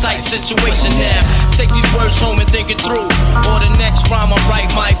in a tight situation now. Take these words home and think it through, or the next rhyme I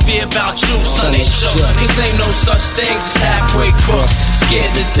write might be about you. Son, they shook. Cause ain't no such things as halfway crooks.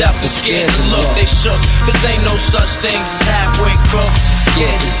 Scared to death and scared to look. They shook. Cause ain't no such things as halfway crooks.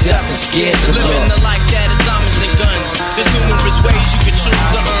 Scared to death and scared to look. Living the life that is diamonds and guns. There's numerous ways you can choose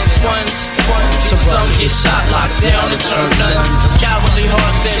to earn funds. Some get shot, locked down, and turn nuns. Cowardly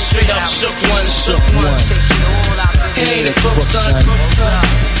hearts and straight up shook ones. He ain't a crook, son.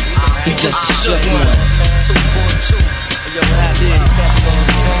 He just a shook one.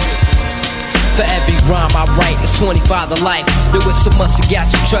 For every rhyme I write, it's 25 to life. There was so much I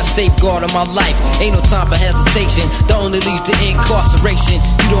got you trust, safeguard on my life. Ain't no time for hesitation, the only leads to incarceration.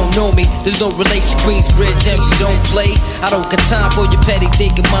 You don't know me, there's no relation. Queensbridge, and we don't play. I don't got time for your petty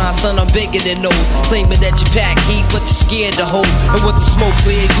thinking, mine, son, I'm bigger than those. Claiming that you pack heat, but you're scared to hold. And when the smoke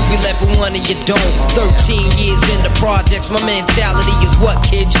clears, you be left with one and you don't. 13 years in the projects, my mentality is what,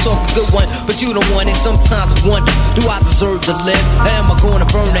 kid? You talk a good one, but you don't want it. Sometimes I wonder, do I deserve to live? Or am I gonna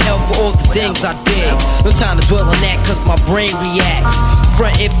burn to hell for all the things I did? No time to dwell on that, cause my brain reacts.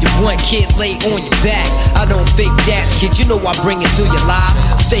 Front if you want, kid, lay on your back. I don't fake jazz, kid, you know I bring it to your life.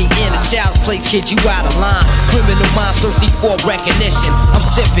 Stay in a child's place, kid, you out of line. Criminal minds thirsty for recognition. I'm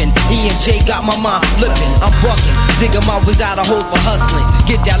sipping, E&J got my mind flipping. I'm bucking, digging my ways out of hope for hustling.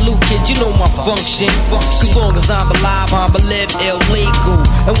 Get that loot, kid, you know my function. As long as I'm alive, I'ma live illegal.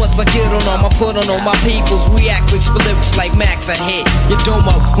 And once I get on them, I put on all my peoples. React quick, spit lyrics like Max, I hit your dome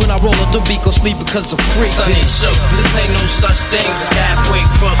up. When I roll up the beat, go sleep because I'm free. Son, they shook, this ain't no such thing as halfway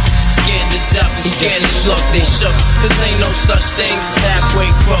crooks. Scared to death and scared to look. They shook, this ain't no such thing as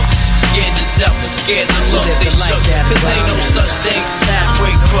halfway crooks. Scared to death and scared to look. They shook, this ain't no such thing as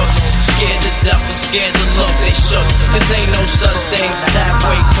halfway crooks. Scared to death and scared to look. They shook, this ain't no such thing as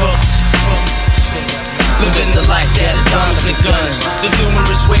halfway crooks. Living the life that is diamonds and guns. There's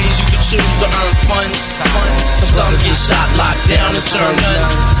numerous ways you can choose to earn funds. Some get shot, locked down, and turn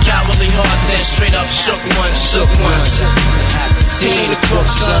nuns. Cowardly hearts and straight up shook ones, shook ones. He ain't a crook,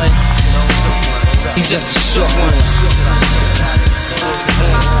 son. He's just a shook one.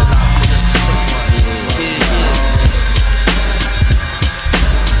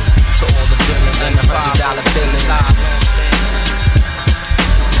 To all the villains and the $100 billings.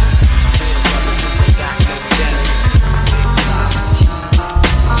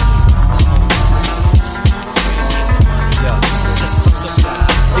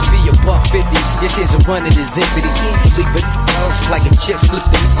 This is a running is empty. Leave it like a chip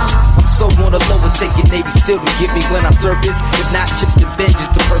slipping. I'm so on the low and taking Navy SEAL to get me when I surface. If not chips to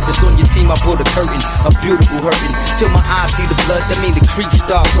vengeance, the purpose on your team. I pull the curtain, a beautiful hurting. Till my eyes see the blood, that mean the creeps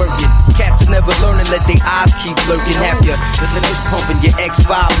start working. Cats are never learning, let their eyes keep lurking. Have your limits pumping, your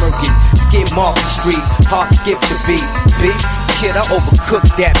X5 murking. Skim off the street, heart skip the beat. Beat, kid, I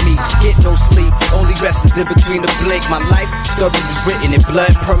overcooked that meat. Get no sleep, only rest is in between the blink. My life story was written in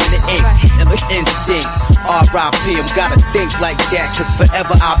blood, permanent ink. And the instinct, R.I.P. I'm gotta think like that, cause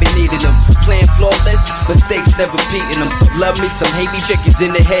forever I'll be needing them. Playing flawless, mistakes never beating them. Some love me, some hate me, chickens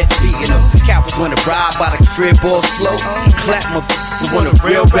in the head beating them. Cowards wanna ride by the crib all slow. Clap my want a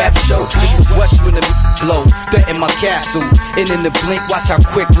real rap show. Listen what's when the blow. Threaten my castle, and in the blink, watch how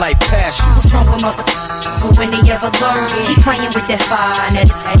quick life pass you. What's wrong with but when they ever learn, keep playing with that fire, and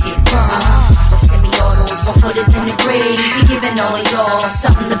his head get burned. The semi-autos, my foot is in the grave. Be giving all of y'all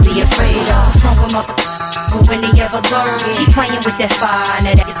something to be afraid of. What's wrong with but when they ever learn, keep playing with that fire,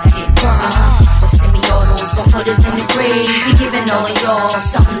 and his head get burned. The semi-autos, my foot is in the grave. Be giving all of y'all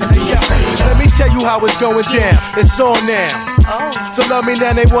something to be afraid of. Let me tell you how it's going down. It's on now. So love me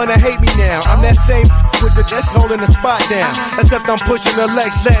now, they wanna hate me now. I'm that same with the desk holding the spot down. Except I'm pushing the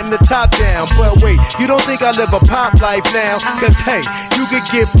legs, letting the top down. But wait, you don't think I live a pop life now? Cause hey, you could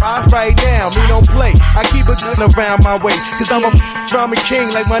get pop right now. Me don't play, I keep a gun around my waist. Cause I'm a drama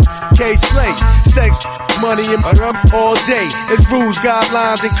king like my K Slay. Sex, money, and all day. It's rules,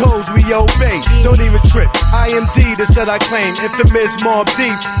 guidelines, and codes we obey. Don't even trip, IMD, this that I claim. Infamous Mob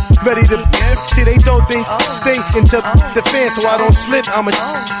Deep, ready to see they don't think stink until the fence. So I don't slip, I'm a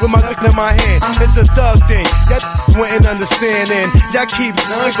with my gun in my hand. It's a thug thing, y'all wouldn't understand. And y'all keep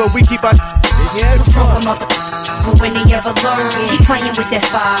lying, but we keep our What's wrong with but when they ever learn, keep playing with that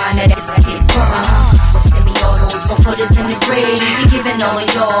fire, and his head get burned. The semi-autos, my foot is in the grave. Be giving all of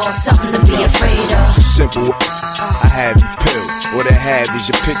y'all something to be afraid of. Simple, I have you pill. What I have is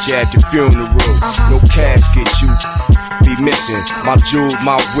your picture at the funeral. No casket, you be missing. My jewels,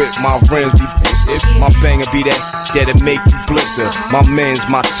 my whip, my rims be pissed. If my banger be that'll make you blister. My men's,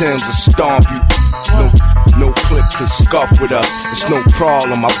 my Timbs will stomp you. No clip could scuff with us. It's no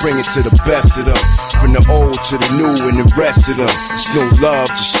problem, I bring it to the best of them. From the old to the new and the rest of them. It's no love,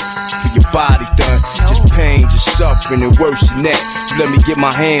 just for your body done. Just pain, just suffering and worse than that. You let me get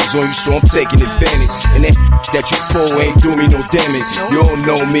my hands on you, so I'm taking advantage. And that you pull ain't do me no damage. You don't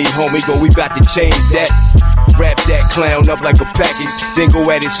know me, homie, but we got to change that. Wrap that clown up like a package, then go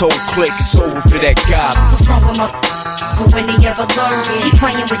at his whole clique. It's over for that guy. What's wrong with but when they ever learn, keep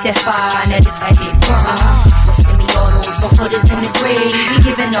playing with that fire, and his head get burned. The semi-autos, my foot is in the grave. Be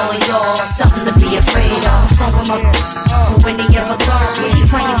giving all of y'all something to be afraid of. What's wrong with but when they ever learn, keep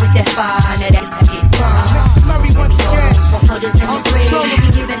playing with that fire, and his head get burned. The semi-autos, my foot is in the grave. Be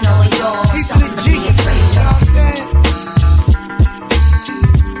giving all of y'all something to be afraid of.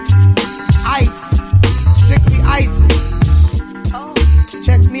 Ice, strictly ISIS.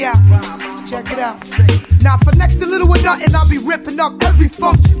 Check me out, check it out. Now for next to little or nothing, I'll be ripping up every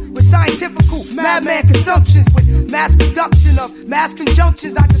function with scientifical madman consumptions, with mass production of mass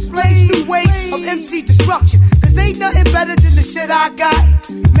conjunctions. I display new ways of MC destruction. Cause ain't nothing better than the shit I got.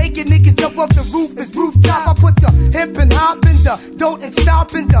 Making niggas jump off the roof as rooftop. I put the hip and hop in the don't and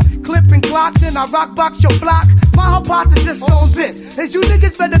stop in the clip and clock. Then I rock box your block. My hypothesis on this is you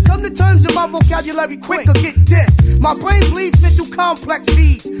niggas better come to terms with my vocabulary quick or get dissed. My brain bleeds into complex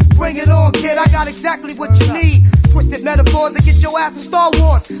feeds. Bring it on, kid, I got exactly what you need. Twisted metaphors that get your ass in Star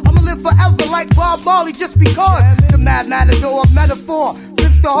Wars. I'ma live forever like Bob Marley just because. The mad matador of metaphor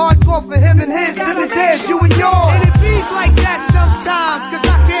flips the hardcore for him and his, them and theirs, you and yours. And it beats like that sometimes, cause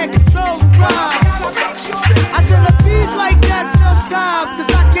I can't control the rhyme. I said it beats like that sometimes,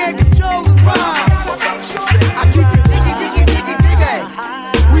 cause I can't control the rhyme. I keep it diggy, diggy, diggy,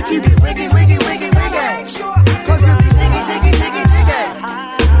 diggy. We keep it wiggy, wiggy, wiggy, wiggy. Cause it be diggy, diggy, diggy, diggy.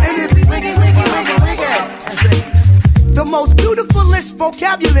 And it be wiggy, wiggy, wiggy, wiggy. The most beautifulest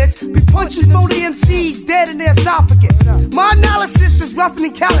vocabularists be punching phony MCs dead in their esophagus. My analysis is rough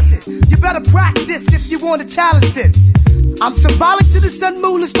and calluses. You better practice if you want to challenge this. I'm symbolic to the sun,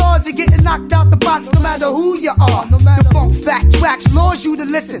 moon, and stars. You're getting knocked out the box no matter who you are. The funk fact tracks lures you to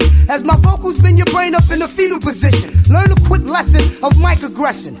listen. As my vocals bend your brain up in a fetal position. Learn a quick lesson of mic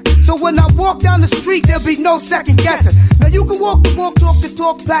aggression. So when I walk down the street, there'll be no second guessing. Now you can walk the walk, talk the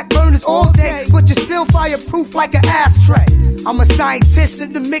talk, back burners all day, but you're still fireproof like an ashtray. I'm a scientist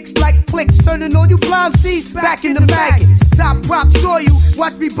in the mix like clicks, turning all you flying seeds back into maggots. Top prop saw you,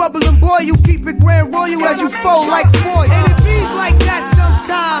 watch me bubble and boil you, keep it grand royal as you fold like foil. And it beats like that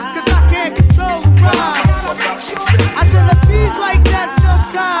sometimes, cause I can't control the rhyme. I said it beats like that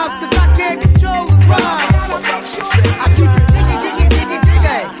sometimes, cause I can't control the rhyme.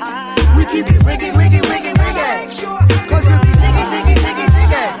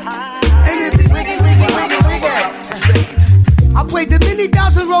 Many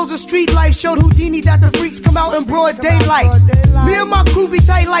thousand rows of street life showed Houdini that the freaks come out in broad daylight. Me and my crew be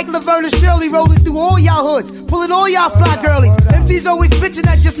tight like Laverne and Shirley, rolling through all y'all hoods, pulling all y'all fly girlies. MC's always bitching,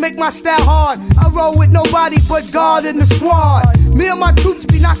 that just make my style hard. I roll with nobody but God in the squad. Me and my troops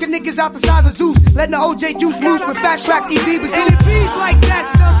be knocking niggas out the size of Zeus, letting the OJ juice loose with fat tracks, ED but and it beats like that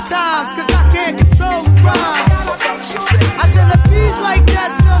sometimes, cause I can't control the rhyme. I said it beats like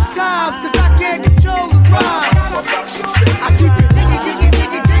that sometimes, cause I can't control the rhyme. I keep it diggy, diggy,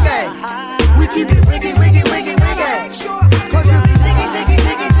 diggy, diggy. We keep it wiggy, wiggy, wiggy, wiggy. Cause it be diggy, diggy,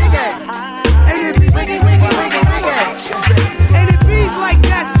 diggy, diggy. And it be wiggy, wiggy, wiggy, wiggy. And it beats like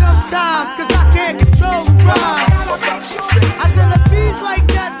that sometimes, cause I can't control the rhyme. I said it beats like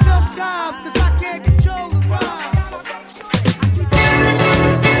that sometimes, cause I can't control the rhyme.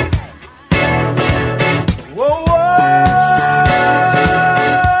 Whoa,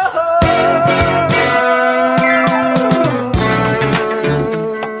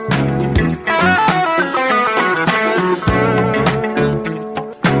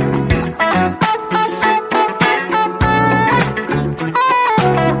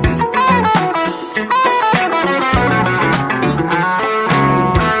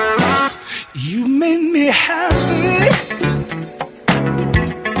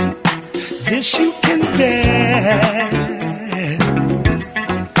 this you can bear.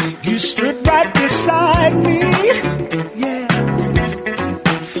 You stood right beside me, yeah,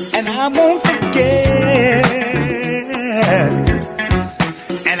 and I won't forget.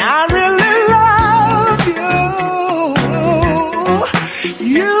 And I really love you.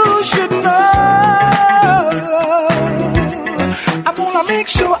 You should know. I wanna make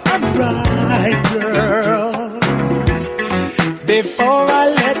sure I'm right, girl, before I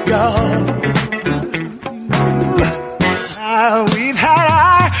let go. We've had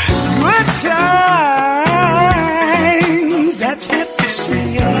our good time. That's not to say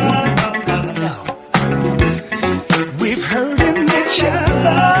no. We've hurting each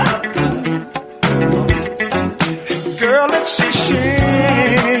other. Girl, it's a shame.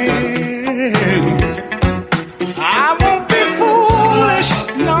 I won't be foolish,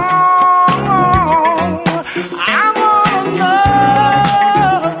 no. I wanna know.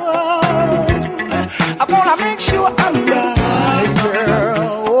 I wanna make sure I'm right.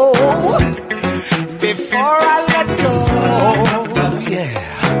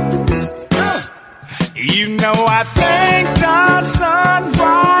 You know I think the sun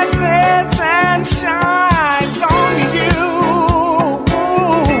rises and shines on you.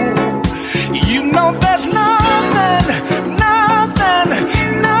 You know there's nothing, nothing,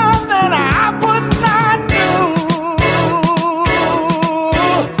 nothing I would not do.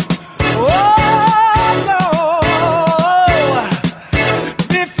 Oh no,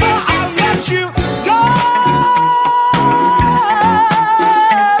 before I let you go.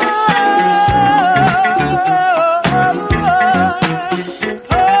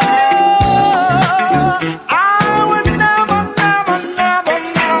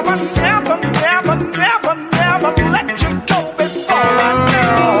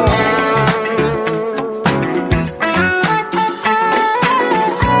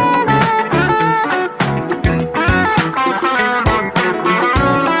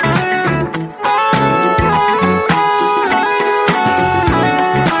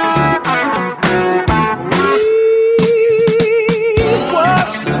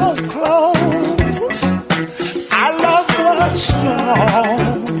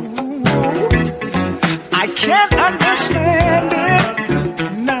 I can't understand it,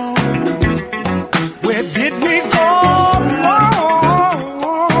 no. Where did we go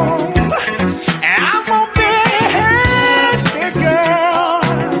wrong? And I won't be hasty, girl.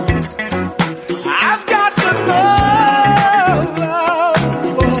 I've got to know.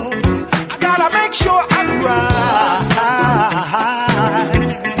 I gotta make sure I'm right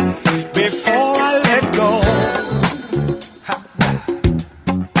before I let go.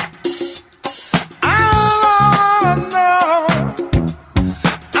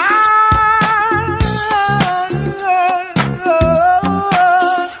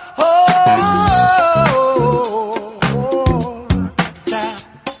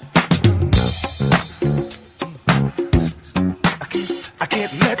 I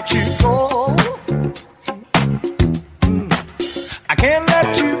can't let you go. I can't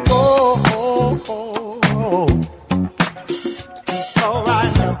let you